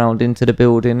off the ground into the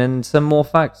building. And some more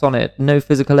facts on it. No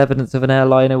physical evidence of an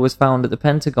airliner was found at the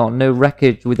Pentagon. No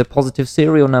wreckage with a positive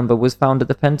serial number was found at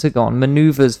the Pentagon.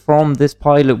 Maneuvers from this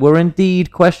pilot were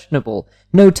indeed questionable.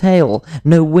 No tail,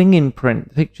 no wing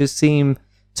imprint. Pictures seem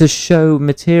to show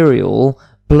material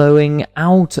blowing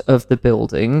out of the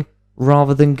building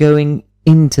rather than going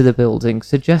into the building,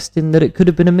 suggesting that it could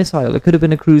have been a missile, it could have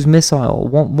been a cruise missile.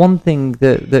 One thing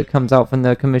that comes out from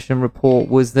the commission report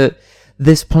was that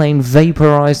this plane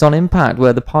vaporized on impact,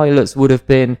 where the pilots would have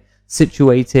been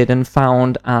situated and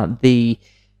found at the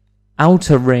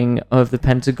outer ring of the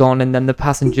Pentagon, and then the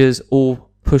passengers all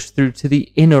pushed through to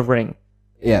the inner ring.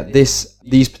 Yeah, these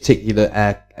particular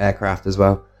aircraft as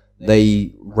well,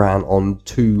 they ran on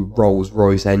 2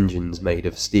 Rolls-Royce engines made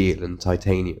of steel and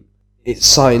titanium. It's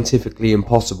scientifically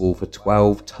impossible for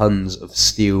 12 tons of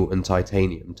steel and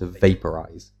titanium to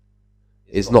vaporize.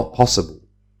 It's not possible.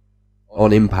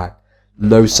 On impact,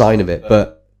 no sign of it,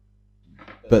 but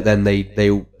then they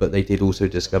did also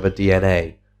discover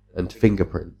DNA and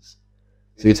fingerprints.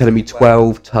 So you're telling me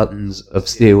 12 tons of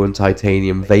steel and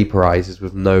titanium vaporizes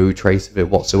with no trace of it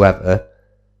whatsoever,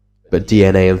 but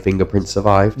DNA and fingerprints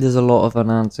survived? There's a lot of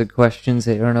unanswered questions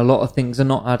here, and a lot of things are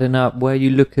not adding up. Where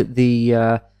you look at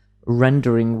the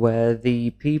rendering where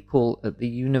the people at the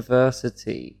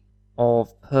University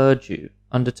of Purdue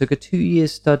undertook a 2-year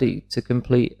study to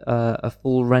complete a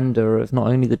full render of not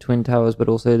only the Twin Towers but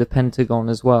also the Pentagon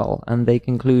as well, and they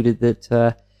concluded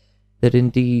that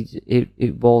indeed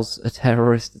it was a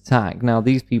terrorist attack. Now,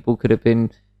 these people could have been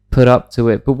put up to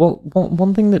it, but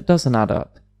one thing that doesn't add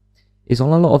up is on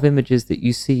a lot of images that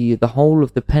you see, the whole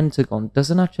of the Pentagon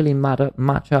doesn't actually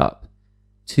match up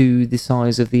to the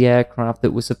size of the aircraft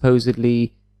that was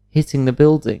supposedly hitting the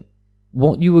building.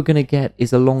 What you were going to get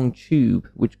is a long tube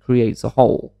which creates a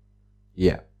hole.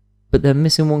 Yeah. But they're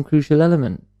missing one crucial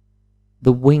element.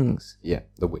 The wings. Yeah,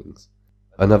 the wings.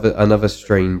 Another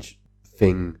strange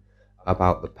thing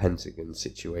about the Pentagon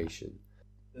situation.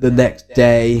 The next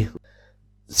day,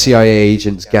 CIA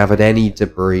agents gathered any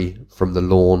debris from the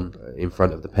lawn in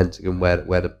front of the Pentagon where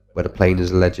the plane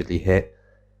is allegedly hit.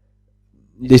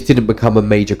 This didn't become a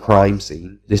major crime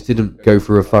scene. This didn't go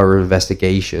through a thorough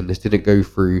investigation. This didn't go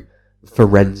through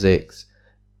forensics.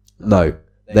 No,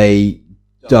 they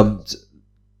dumped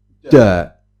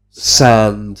dirt,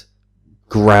 sand,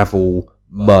 gravel,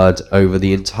 mud over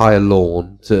the entire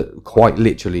lawn to quite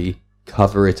literally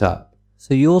cover it up.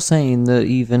 So you're saying that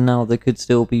even now there could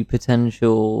still be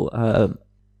potential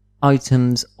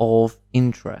items of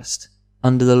interest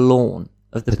under the lawn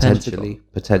of the Pentagon?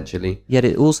 Potentially. Yet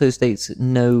it also states that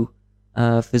no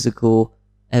physical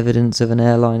evidence of an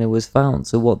airliner was found.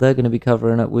 So what they're going to be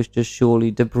covering up was just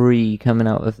surely debris coming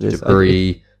out of this.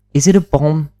 Debris. Is it a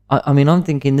bomb? I mean, I'm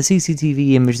thinking the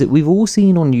CCTV image that we've all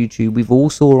seen on YouTube, we've all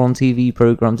saw on TV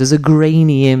programs, there's a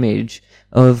grainy image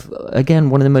of, again,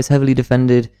 one of the most heavily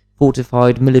defended,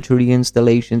 fortified military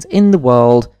installations in the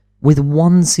world with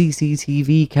one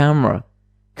CCTV camera.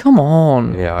 Come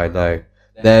on. Yeah, I know.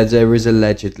 There is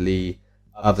allegedly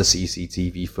other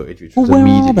CCTV footage which was Well, where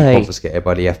are immediately they? confiscated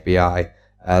by the FBI,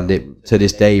 and it to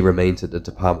this day remains at the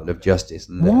Department of Justice.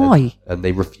 And, Why? And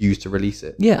they refuse to release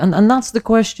it. Yeah, and that's the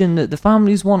question that the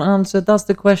families want answered. That's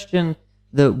the question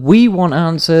that we want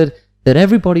answered, that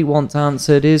everybody wants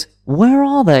answered is, where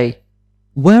are they?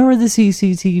 Where are the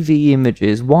CCTV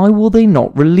images? Why will they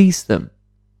not release them?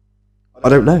 I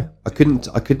don't know. I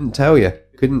couldn't tell you.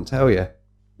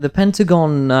 The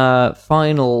Pentagon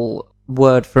final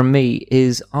word from me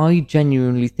is I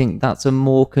genuinely think that's a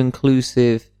more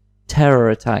conclusive terror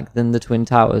attack than the Twin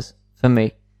Towers for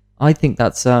me. I think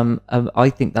that's a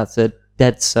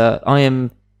dead cert. I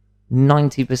am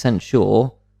 90%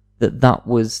 sure that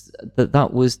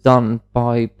was done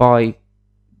by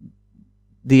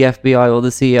the FBI or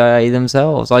the CIA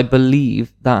themselves. I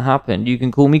believe that happened. You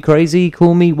can call me crazy,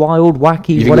 call me wild,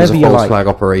 wacky, whatever you like. It was a false flag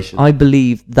operation. I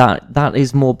believe that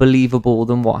is more believable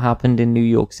than what happened in New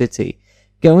York City.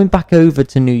 Going back over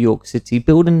to New York City,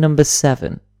 building number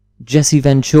 7, Jesse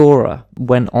Ventura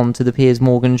went on to the Piers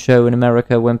Morgan show in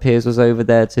America when Piers was over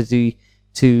there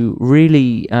to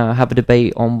really have a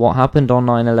debate on what happened on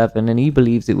 9/11, and he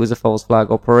believes it was a false flag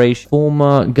operation.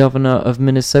 Former governor of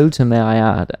Minnesota, may I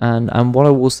add, and what I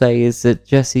will say is that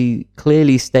Jesse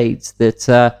clearly states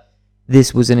that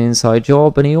this was an inside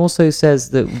job, and he also says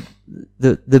that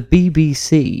the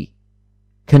BBC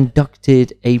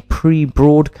conducted a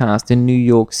pre-broadcast in New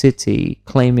York City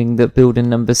claiming that building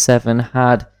number 7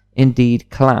 had indeed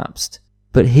collapsed.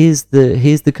 But here's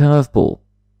the curveball.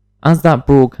 As that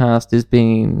broadcast is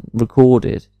being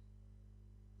recorded,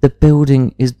 the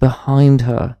building is behind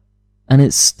her and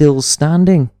it's still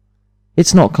standing.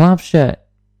 It's not collapsed yet.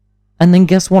 And then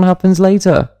guess what happens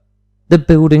later? The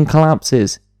building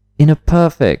collapses in a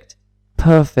perfect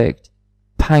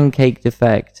pancake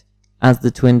effect as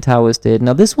the Twin Towers did.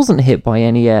 Now, this wasn't hit by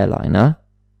any airliner.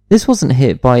 This wasn't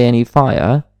hit by any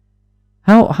fire.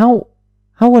 How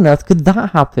on earth could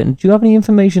that happen? Do you have any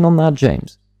information on that,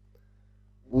 James?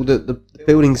 Well, the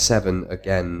building 7,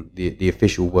 again, the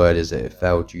official word is that it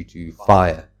fell due to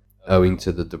fire, owing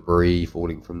to the debris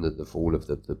falling from the fall of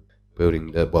the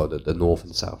building, the north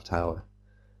and south tower.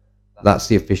 That's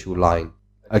the official line.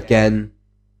 Again,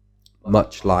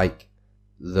 much like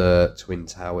the Twin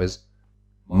Towers,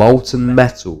 molten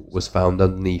metal was found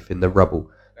underneath in the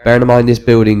rubble. Bearing in mind this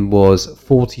building was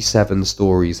 47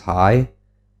 stories high,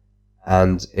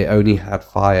 and it only had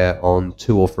fire on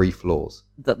 2 or 3 floors.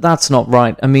 That's not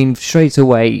right. I mean, straight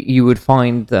away you would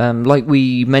find, like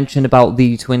we mentioned about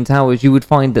the Twin Towers, you would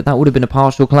find that would have been a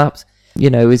partial collapse. You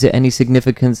know, is it any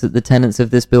significance that the tenants of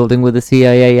this building were the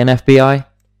CIA and FBI?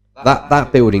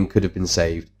 That building could have been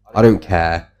saved. I don't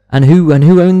care. And who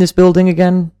owned this building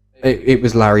again? It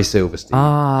was Larry Silverstein.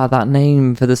 Ah, that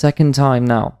name for the second time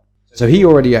now. So he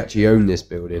already actually owned this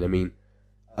building. I mean,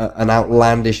 an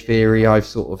outlandish theory I've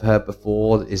sort of heard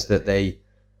before is that they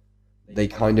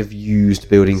kind of used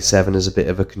Building 7 as a bit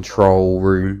of a control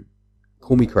room.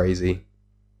 Call me crazy.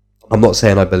 I'm not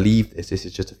saying I believe this. This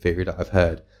is just a theory that I've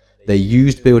heard. They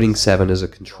used Building 7 as a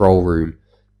control room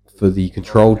for the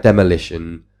controlled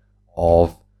demolition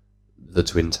of the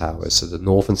Twin Towers. So the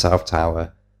North and South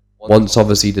Tower. Once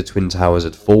obviously the Twin Towers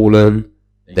had fallen,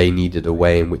 they needed a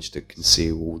way in which to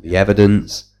conceal all the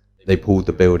evidence. They pulled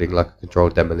the building like a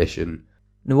controlled demolition.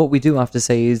 Now, what we do have to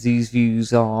say is these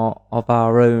views are of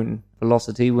our own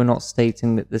velocity. We're not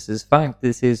stating that this is fact.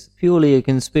 This is purely a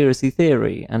conspiracy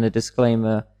theory and a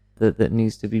disclaimer that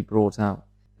needs to be brought out.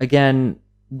 Again,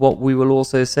 what we will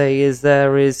also say is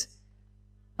there is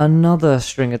another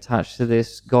string attached to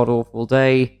this god-awful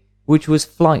day, which was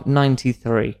Flight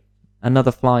 93.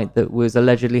 Another flight that was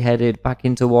allegedly headed back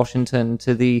into Washington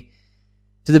to the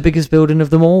biggest building of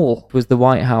them all, was the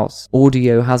White House.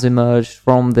 Audio has emerged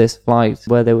from this flight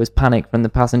where there was panic from the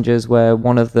passengers, where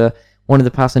one of the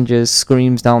passengers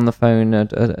screams down the phone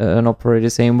at an operator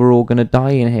saying, "We're all going to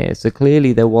die in here." So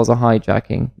clearly there was a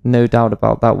hijacking, no doubt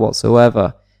about that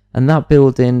whatsoever. And that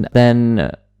building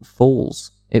then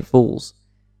falls. It falls.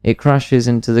 It crashes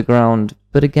into the ground.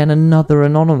 But again, another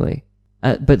anomaly.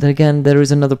 But again, there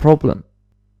is another problem.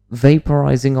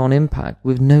 Vaporizing on impact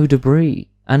with no debris.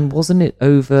 And wasn't it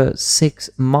over 6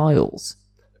 miles?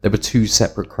 There were 2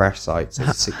 separate crash sites,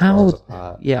 6 miles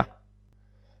apart. Yeah.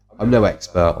 I'm no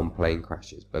expert on plane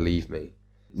crashes, believe me.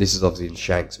 This is obviously in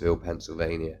Shanksville,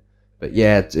 Pennsylvania. But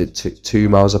yeah, it took 2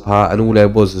 miles apart, and all there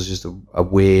was just a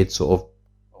weird sort of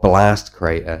blast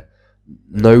crater.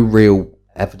 No real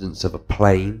evidence of a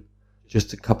plane,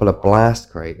 just a couple of blast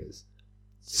craters.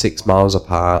 6 miles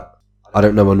apart. I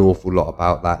don't know an awful lot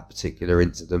about that particular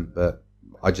incident, but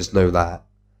I just know that.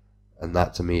 And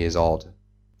that to me is odd.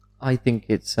 I think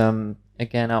it's,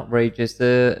 again, outrageous.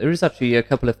 There is actually a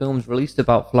couple of films released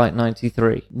about Flight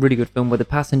 93. Really good film where the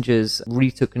passengers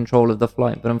retook control of the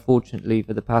flight, but unfortunately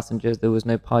for the passengers, there was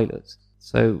no pilots.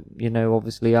 So,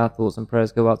 obviously our thoughts and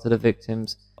prayers go out to the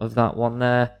victims of that one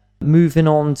there. Moving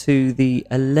on to the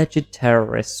alleged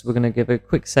terrorists. We're going to give a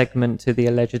quick segment to the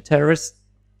alleged terrorists.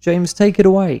 James, take it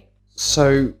away.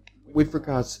 So, with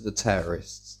regards to the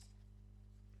terrorists,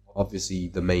 obviously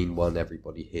the main one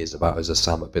everybody hears about is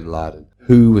Osama bin Laden.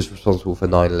 Who was responsible for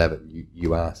 9/11,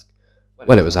 you ask?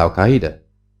 Well, it was Al-Qaeda.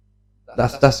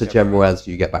 That's the general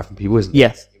answer you get back from people, isn't it?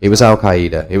 Yes. It was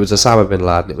Al-Qaeda. It was Osama bin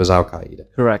Laden. It was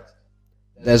Al-Qaeda. Correct.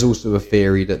 There's also a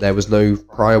theory that there was no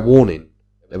prior warning.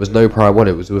 There was no prior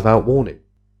warning. It was without warning.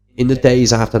 In the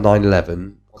days after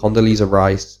 9/11, Condoleezza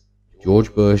Rice,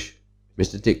 George Bush,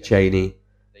 Mr. Dick Cheney,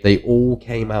 they all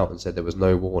came out and said there was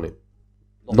no warning.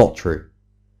 Not true.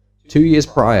 2 years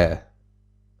prior,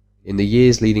 in the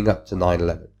years leading up to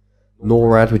 9/11,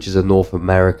 NORAD, which is a North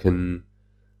American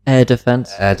Air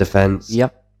defense.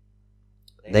 Yep.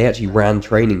 They actually ran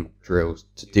training drills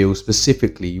to deal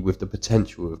specifically with the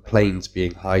potential of planes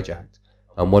being hijacked.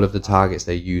 And one of the targets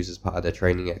they used as part of their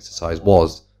training exercise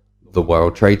was the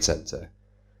World Trade Center.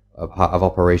 A part of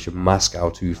Operation Moscow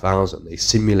 2000, they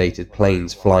simulated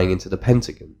planes flying into the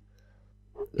Pentagon.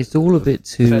 It's all a bit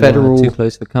too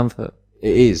close for comfort.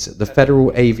 It is. The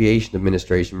Federal Aviation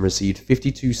Administration received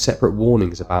 52 separate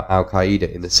warnings about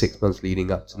Al-Qaeda in the 6 months leading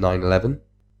up to 9/11.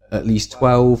 At least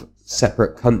 12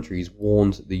 separate countries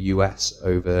warned the US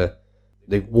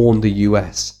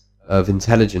of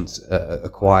intelligence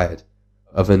acquired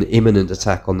of an imminent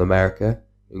attack on America,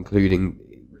 including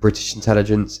British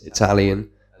intelligence, Italian,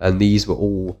 and these were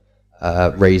all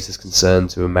raised as concern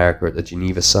to America at the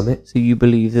Geneva summit. So you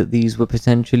believe that these were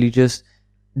potentially just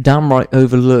downright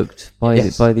overlooked by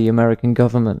the American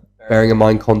government? Bearing in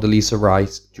mind Condoleezza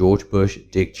Rice, George Bush,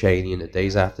 Dick Cheney in the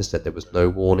days after said there was no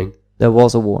warning. There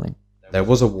was a warning. There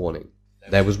was a warning.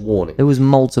 There was warning. There was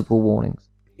multiple warnings.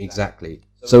 Exactly.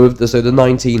 So the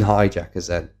 19 hijackers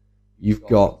then, you've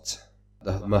got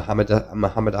the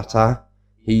Mohammed Atta.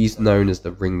 He's known as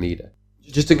the ringleader.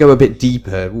 Just to go a bit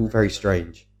deeper, all very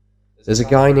strange. There's a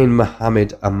guy named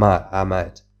Mohammed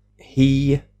Ahmad.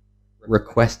 He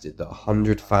requested that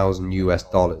 $100,000 US.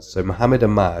 So Mohammed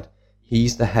Ahmad,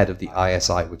 he's the head of the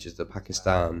ISI, which is the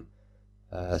Pakistan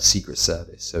Secret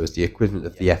Service. So it's the equivalent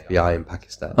of the FBI in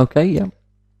Pakistan. Okay, yeah.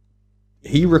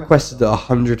 He requested that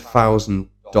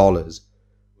 $100,000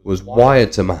 was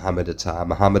wired to Mohammed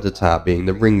Atta being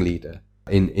the ringleader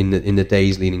in the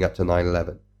days leading up to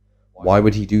 9/11. Why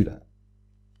would he do that?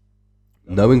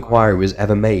 No inquiry was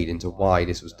ever made into why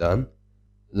this was done.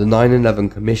 The 9/11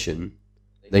 Commission,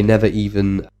 they never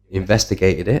even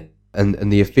investigated it,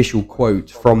 and the official quote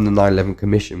from the 9/11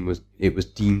 Commission was, it was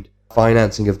deemed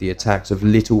financing of the attacks of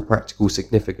little practical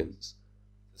significance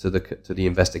to the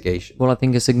investigation. Well, I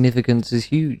think the significance is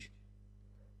huge.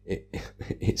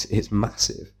 It's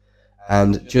massive.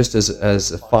 And just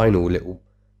as a final little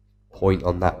point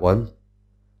on that one,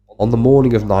 on the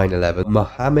morning of 9/11,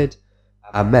 Mohammed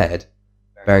Ahmed,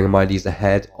 bearing in mind he's the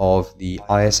head of the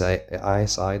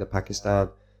ISI, the Pakistan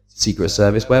Secret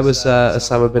Service. Where was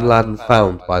Osama bin Laden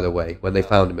found, by the way, when they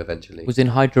found him eventually? It was in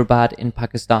Hyderabad in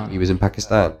Pakistan. He was in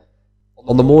Pakistan.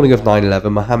 On the morning of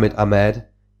 9/11, Mohammed Ahmed,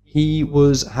 he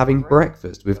was having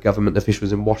breakfast with government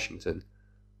officials in Washington.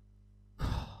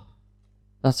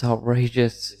 That's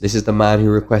outrageous. This is the man who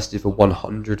requested for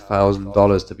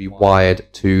 $100,000 to be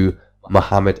wired to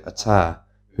Mohammed Atta,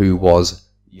 who was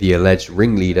the alleged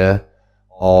ringleader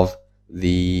of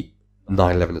the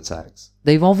 9/11 attacks.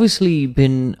 They've obviously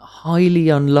been highly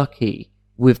unlucky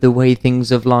with the way things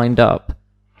have lined up,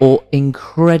 or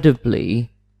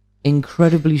incredibly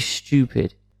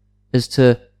stupid as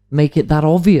to make it that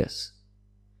obvious.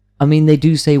 I mean, they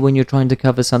do say when you're trying to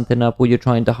cover something up or you're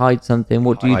trying to hide something,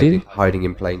 what do you do? Hiding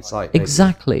in plain sight.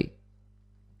 Exactly.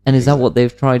 And is that what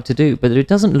they've tried to do? But it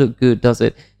doesn't look good, does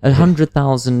it?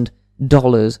 $100,000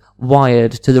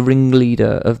 wired to the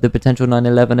ringleader of the potential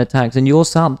 9/11 attacks, and you're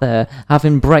sat there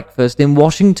having breakfast in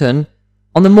Washington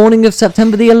on the morning of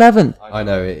September the 11th. I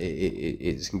know,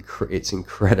 it's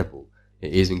incredible.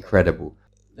 It is incredible.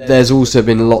 There's also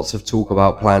been lots of talk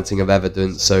about planting of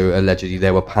evidence, so allegedly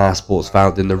there were passports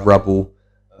found in the rubble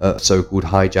of so-called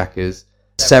hijackers.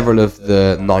 Several of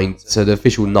the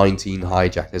official 19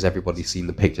 hijackers, everybody's seen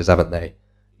the pictures, haven't they?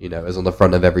 You know, it was on the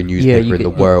front of every newspaper in the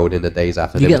world in the days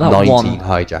after. There was 19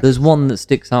 hijackers. There's one that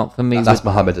sticks out for me. That's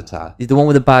Mohammed Atta. He's the one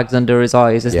with the bags under his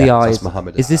eyes. It's the eyes. That's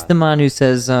Mohammed Is this Atta. the man who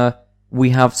says,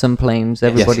 we have some planes,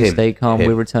 everybody Yes, stay calm, him.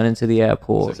 we're returning to the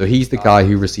airport? So he's the guy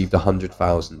who received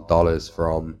 $100,000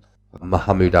 from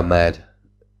Mahmoud Ahmed,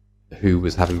 who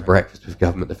was having breakfast with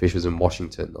government officials in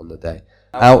Washington on the day.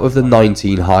 Out of the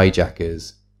 19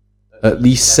 hijackers, at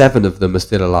least 7 of them are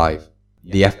still alive.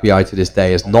 The FBI to this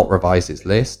day has not revised its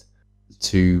list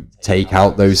to take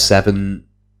out those 7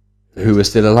 who are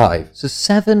still alive. So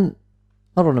 7...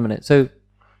 Hold on a minute. So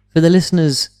for the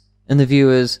listeners and the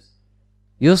viewers,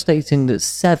 you're stating that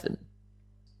 7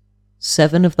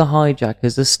 of the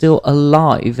hijackers are still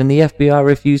alive and the FBI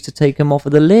refused to take them off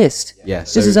of the list. Yeah,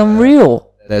 This is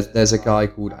unreal. There's a guy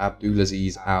called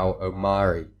Abdulaziz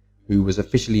Al-Omari who was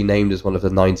officially named as one of the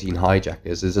 19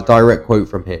 hijackers. There's a direct quote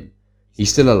from him.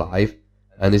 He's still alive,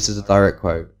 and this is a direct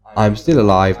quote. "I'm still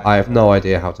alive. I have no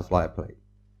idea how to fly a plane."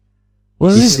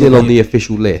 Well, He's still on the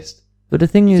official list. But the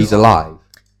thing is, He's alive.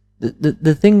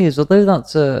 the thing is, although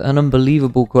that's an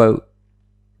unbelievable quote,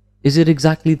 is it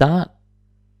exactly that?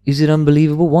 Is it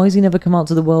unbelievable? Why has he never come out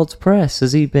to the world's press?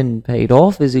 Has he been paid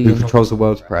off? Is he Who controls the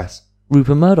world's press?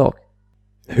 Rupert Murdoch?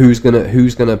 Who's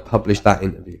gonna publish that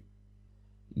interview?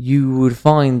 You would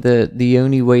find that the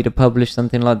only way to publish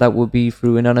something like that would be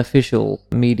through an unofficial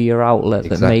media outlet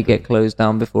that may get closed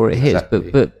down before it hits.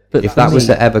 Exactly. But if that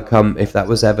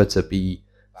was ever to be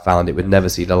found, it would never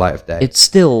see the light of day. it's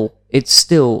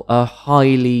still a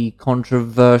highly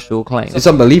controversial claim. It's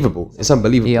unbelievable. It's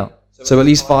unbelievable. Yeah. So at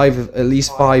least five of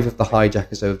the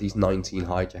hijackers, of these 19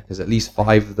 hijackers, at least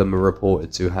 5 of them are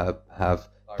reported to have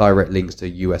direct links to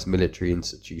US military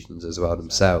institutions as well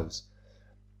themselves.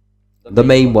 The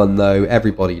main one, though,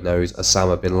 everybody knows,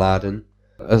 Osama bin Laden.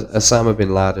 Osama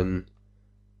bin Laden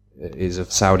is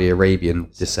of Saudi Arabian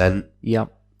descent. Yeah.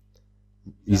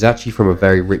 He's actually from a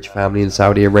very rich family in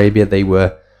Saudi Arabia. They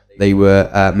were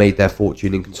made their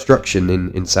fortune in construction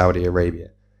in Saudi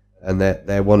Arabia, and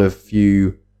they're one of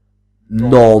few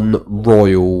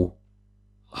non-royal,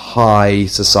 high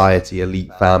society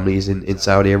elite families in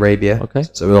Saudi Arabia. Okay.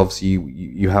 So obviously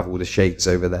you have all the sheikhs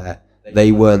over there.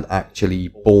 They weren't actually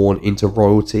born into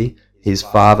royalty. His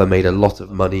father made a lot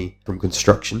of money from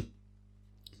construction,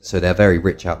 so they're very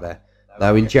rich out there.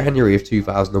 Now, in January of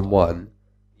 2001,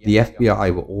 the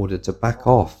FBI were ordered to back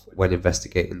off when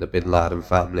investigating the bin Laden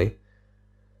family.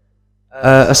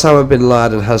 Osama bin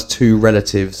Laden has 2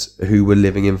 relatives who were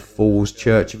living in Falls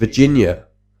Church, Virginia.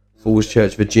 Falls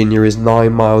Church, Virginia is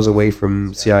 9 miles away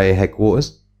from CIA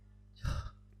headquarters.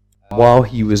 While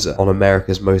he was on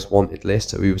America's Most Wanted list,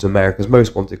 so he was America's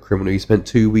Most Wanted criminal, he spent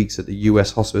 2 weeks at the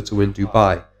US hospital in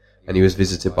Dubai, and he was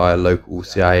visited by a local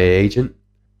CIA agent.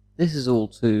 This is all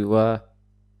too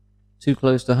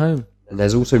close to home. And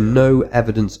there's also no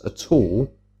evidence at all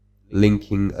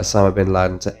linking Osama bin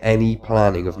Laden to any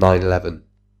planning of 9/11.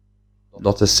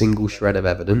 Not a single shred of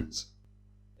evidence.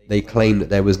 They claim that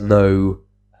there was no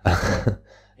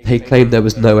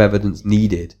evidence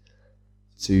needed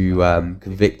to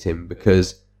convict him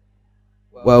because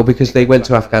they went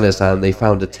to Afghanistan and they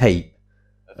found a tape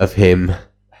of him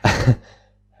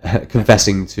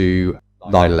confessing to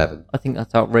 9/11. I think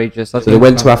that's outrageous. So they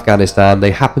went to Afghanistan,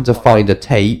 they happened to find a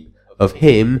tape of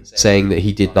him saying that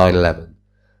he did 9/11.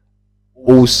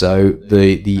 Also,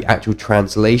 the actual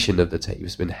translation of the tape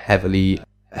has been heavily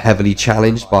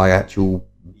challenged by actual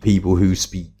people who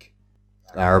speak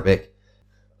Arabic.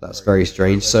 That's very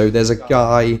strange. So there's a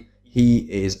guy, he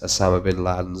is Osama bin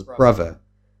Laden's brother.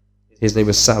 His name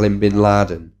was Salim bin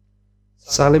Laden.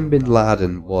 Salim bin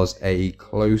Laden was a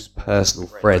close personal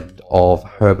friend of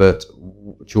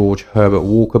George Herbert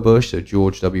Walker Bush, so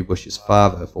George W. Bush's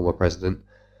father, former president,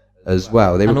 as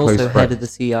well. They were close friends. And also head of the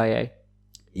CIA.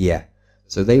 Yeah,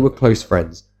 so they were close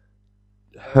friends.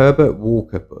 Herbert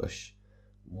Walker Bush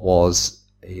was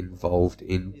involved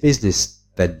in business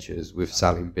ventures with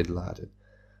Salim bin Laden.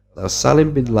 Now,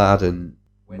 Salim bin Laden,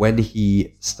 when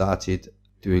he started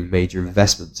doing major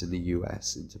investments in the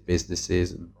US into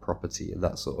businesses and property and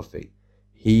that sort of thing,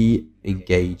 he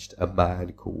engaged a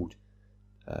man called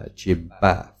Jim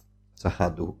Bath to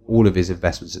handle all of his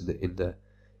investments in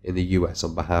the US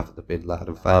on behalf of the bin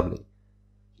Laden family.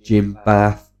 Jim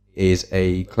Bath is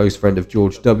a close friend of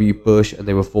George W. Bush, and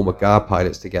they were former guard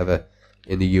pilots together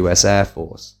in the US Air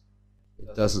Force.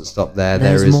 It doesn't stop there.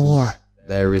 There's more.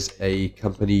 There is a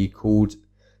company called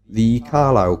the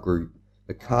Carlyle Group.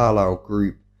 The Carlyle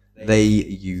Group, they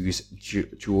use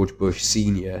George Bush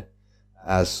Sr.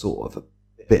 as sort of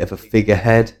a bit of a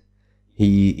figurehead.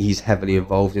 He's heavily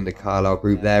involved in the Carlyle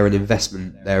Group. They're an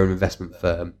investment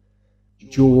firm.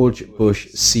 George Bush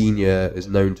Sr. is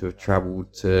known to have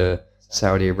travelled to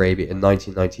Saudi Arabia in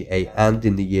 1998 and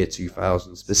in the year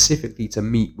 2000, specifically to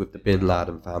meet with the Bin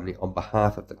Laden family on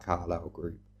behalf of the Carlyle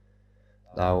Group.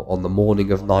 Now, on the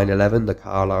morning of 9/11, the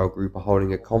Carlyle Group are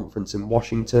holding a conference in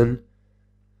Washington.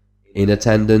 In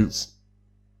attendance,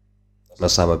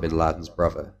 Osama bin Laden's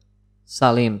brother.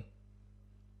 Salim.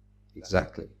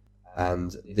 Exactly.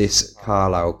 And this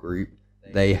Carlyle Group,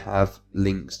 they have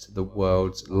links to the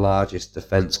world's largest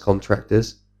defense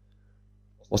contractors.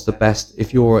 What's the best,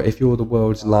 if you're the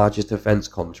world's largest defense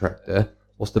contractor,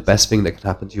 what's the best thing that can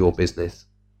happen to your business?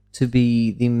 To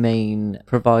be the main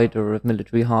provider of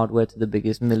military hardware to the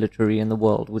biggest military in the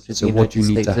world, which is the United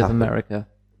States of America.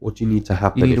 What do you need to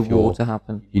happen? You need a war to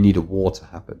happen. You need a war to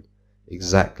happen.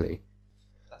 Exactly.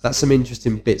 That's some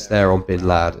interesting bits there on Bin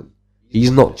Laden.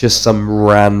 He's not just some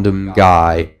random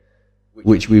guy,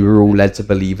 which we were all led to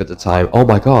believe at the time. Oh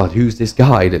my God, who's this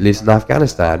guy that lives in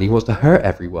Afghanistan? He wants to hurt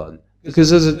everyone.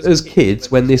 Because as kids,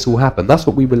 when this all happened, that's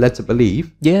what we were led to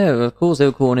believe. Yeah, of course, they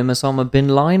were calling him Osama Bin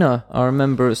Laden. I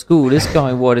remember at school, this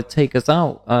guy wanted to take us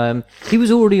out. He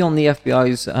was already on the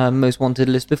FBI's most wanted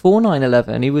list before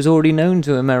 9/11. He was already known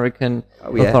to American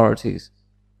authorities.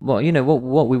 Well, you know,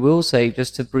 what we will say,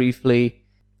 just to briefly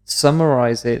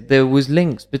summarize it, there was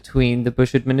links between the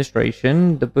Bush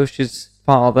administration, the Bush's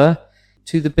father,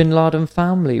 to the Bin Laden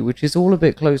family, which is all a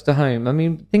bit close to home. I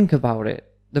mean, think about it.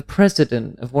 The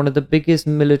president of one of the biggest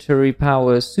military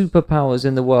powers, superpowers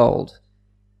in the world,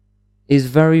 is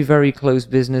very, very close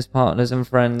business partners and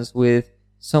friends with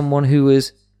someone who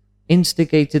has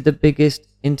instigated the biggest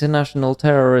international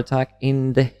terror attack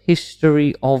in the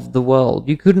history of the world.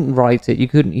 You couldn't write it. You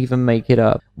couldn't even make it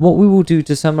up. What we will do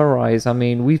to summarize, I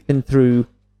mean, we've been through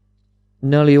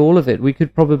nearly all of it. We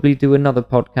could probably do another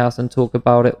podcast and talk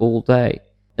about it all day.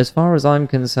 As far as I'm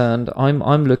concerned,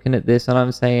 I'm looking at this and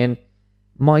I'm saying,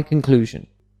 my conclusion,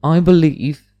 I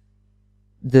believe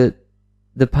that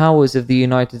the powers of the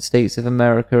United States of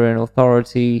America and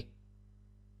authority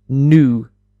knew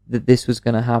that this was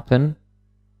going to happen,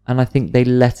 and I think they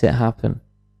let it happen.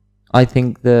 I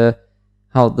think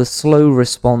how the slow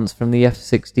response from the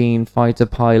F-16 fighter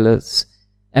pilots,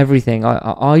 everything,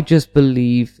 I just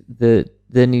believe that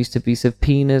there needs to be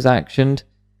subpoenas actioned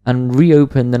and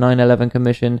reopen the 9/11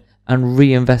 Commission and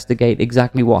reinvestigate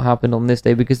exactly what happened on this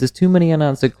day, because there's too many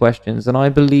unanswered questions, and I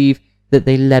believe that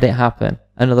they let it happen.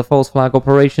 Another false flag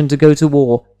operation to go to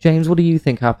war. James, what do you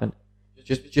think happened?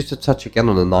 Just to touch again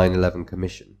on the 9/11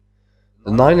 Commission.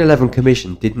 The 9/11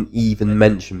 Commission didn't even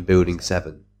mention Building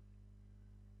 7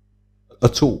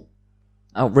 at all.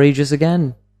 Outrageous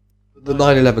again. The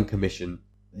 9/11 Commission,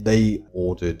 they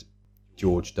ordered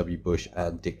George W. Bush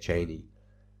and Dick Cheney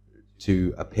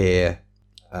to appear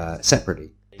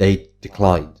separately. They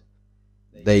declined.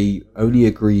 They only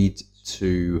agreed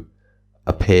to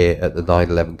appear at the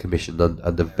 9/11 Commission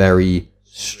under very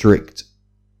strict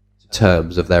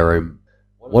terms of their own.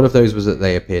 One of those was that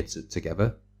they appeared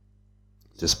together,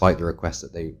 despite the request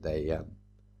that they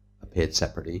appeared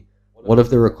separately. One of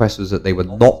the requests was that they were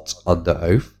not under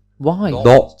oath. Why?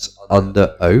 Not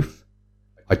under oath.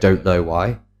 I don't know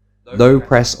why. No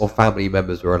press or family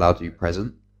members were allowed to be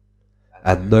present,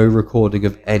 and no recording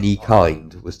of any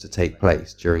kind was to take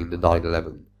place during the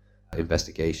 9/11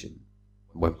 investigation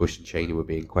when Bush and Cheney were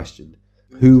being questioned.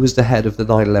 Who was the head of the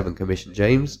 9/11 Commission,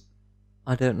 James?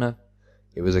 I don't know.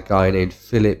 It was a guy named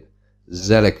Philip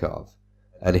Zelikow,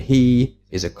 and he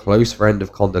is a close friend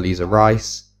of Condoleezza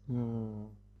Rice,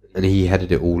 and he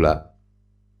headed it all up.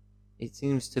 It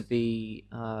seems to be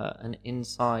an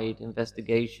inside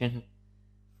investigation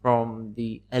from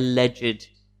the alleged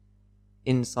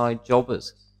inside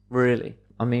jobbers, really.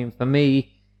 I mean, for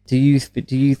me, do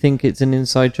you think it's an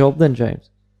inside job then, James?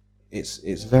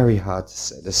 It's very hard to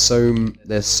say.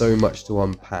 There's so much to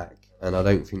unpack, and I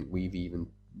don't think we've even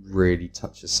really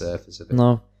touched the surface of it.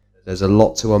 No. There's a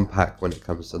lot to unpack when it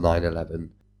comes to 9/11.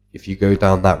 If you go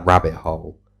down that rabbit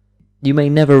hole, you may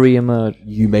never re-emerge.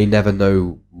 You may never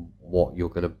know what you're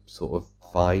going to sort of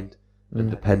find, and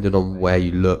depending on where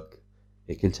you look,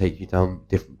 it can take you down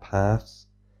different paths.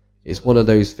 It's one of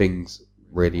those things,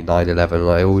 really, 9/11, and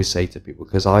I always say to people,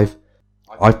 because I've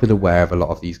been aware of a lot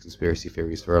of these conspiracy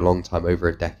theories for a long time, over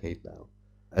a decade now,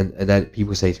 And then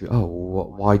people say to me, "Oh,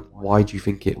 why do you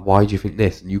think it? Why do you think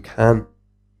this?" And you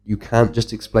can't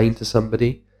just explain to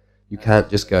somebody. You can't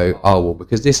just go, "Oh, well,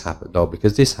 because this happened, or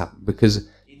because this happened," because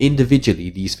individually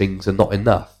these things are not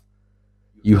enough.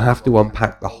 You have to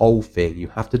unpack the whole thing. You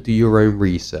have to do your own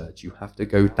research. You have to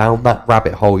go down that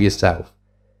rabbit hole yourself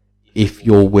if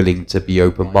you're willing to be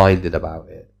open-minded about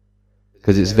it.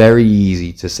 Because it's very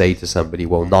easy to say to somebody,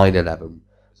 well, 9/11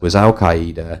 was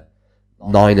Al-Qaeda,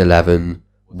 9/11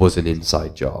 was an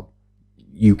inside job.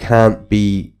 You can't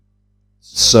be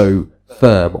so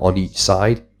firm on each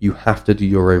side. You have to do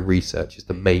your own research is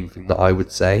the main thing that I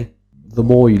would say. The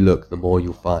more you look, the more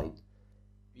you'll find.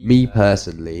 Me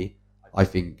personally, I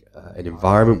think an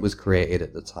environment was created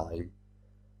at the time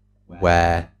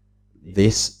where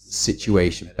this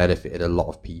situation benefited a lot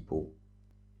of people.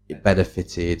 It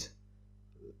benefited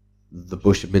the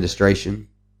Bush administration.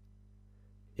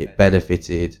 It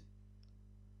benefited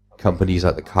companies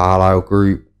like the Carlyle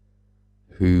Group,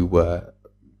 who were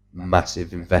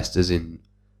massive investors in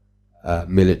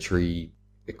military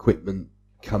equipment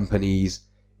companies.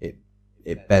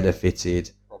 It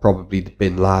benefited probably the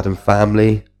Bin Laden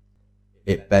family.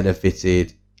 It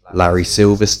benefited Larry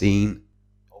Silverstein.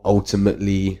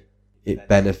 Ultimately, it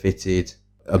benefited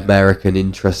American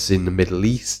interests in the Middle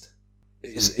East.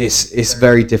 It's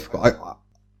very difficult.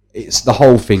 It's the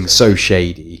whole thing so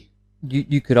shady.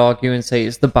 You could argue and say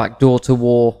it's the back door to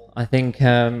war. I think,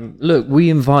 look,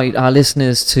 we invite our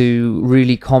listeners to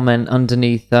really comment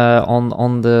underneath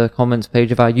on the comments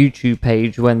page of our YouTube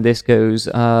page when this goes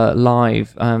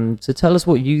live, to tell us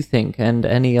what you think and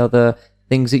any other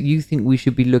things that you think we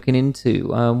should be looking into.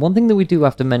 One thing that we do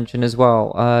have to mention as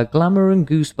well, Glamour and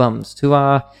Goosebumps, to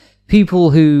our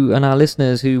people who and our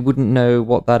listeners who wouldn't know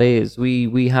what that is.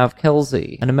 We have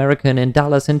Kelsey, an American in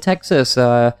Dallas in Texas,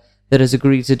 that has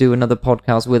agreed to do another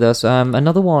podcast with us.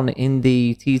 Another one in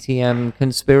the TTM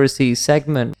conspiracy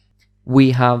segment.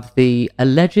 We have the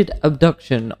alleged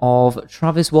abduction of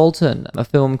Travis Walton. A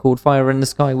film called Fire in the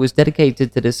Sky was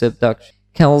dedicated to this abduction.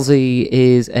 Kelsey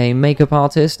is a makeup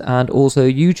artist and also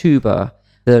YouTuber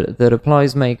that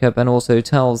applies makeup and also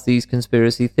tells these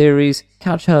conspiracy theories.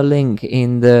 Catch her link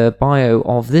in the bio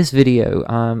of this video,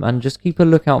 and just keep a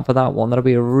lookout for that one. That'll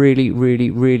be a really, really,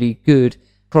 really good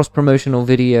cross-promotional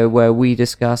video where we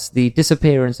discuss the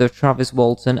disappearance of Travis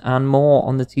Walton and more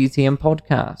on the TTM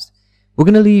podcast. We're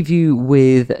going to leave you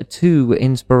with two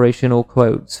inspirational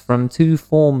quotes from two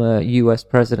former US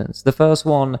presidents. The first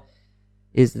one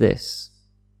is this: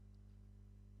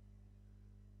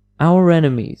 "Our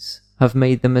enemies have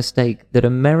made the mistake that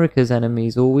America's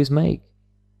enemies always make.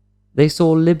 They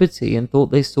saw liberty and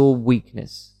thought they saw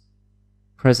weakness."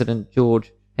 President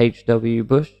George H.W.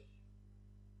 Bush.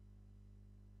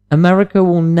 "America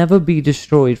will never be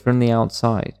destroyed from the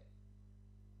outside.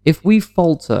 If we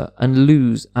falter and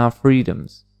lose our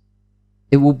freedoms,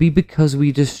 it will be because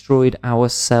we destroyed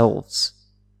ourselves."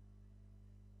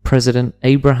 President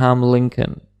Abraham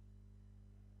Lincoln.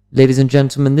 Ladies and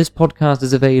gentlemen, this podcast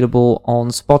is available on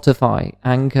Spotify,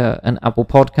 Anchor, and Apple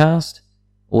Podcast.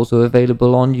 Also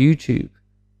available on YouTube.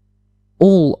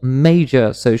 All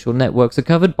major social networks are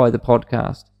covered by the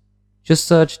podcast. Just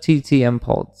search TTM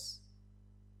Pods.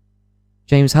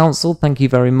 James Hounsell, thank you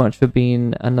very much for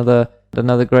being another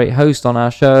great host on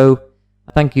our show.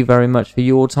 Thank you very much for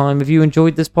your time. Have you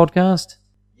enjoyed this podcast?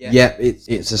 Yeah,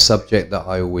 it's a subject that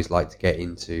I always like to get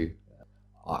into.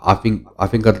 I think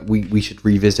we should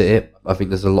revisit it. I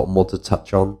think there's a lot more to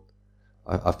touch on.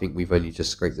 I think we've only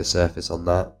just scraped the surface on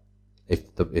that.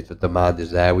 If the demand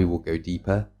is there, we will go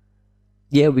deeper.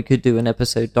 Yeah, we could do an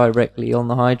episode directly on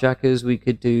the hijackers. We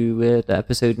could do the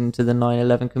episode into the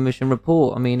 9/11 Commission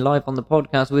report. I mean, live on the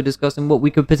podcast, we're discussing what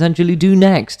we could potentially do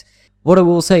next. What I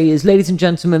will say is, ladies and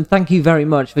gentlemen, thank you very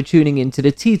much for tuning in to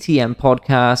the TTM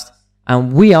podcast,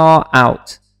 and we are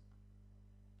out.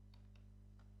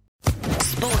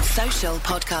 Sports Social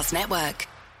Podcast Network.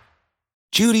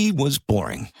 Judy was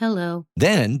boring. Hello.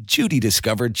 Then Judy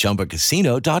discovered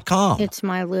ChumbaCasino.com. It's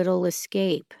my little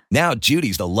escape. Now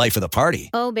Judy's the life of the party.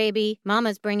 Oh, baby,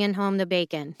 mama's bringing home the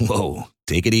bacon. Whoa,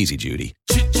 take it easy, Judy.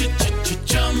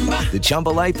 The Chumba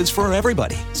life is for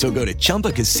everybody. So go to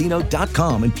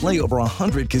ChumbaCasino.com and play over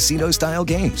 100 casino-style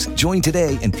games. Join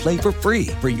today and play for free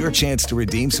for your chance to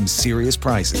redeem some serious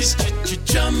prizes.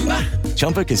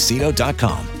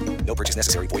 ChumbaCasino.com. No purchase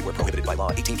necessary. Void where prohibited by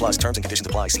law. 18+ terms and conditions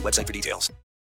apply. See website for details.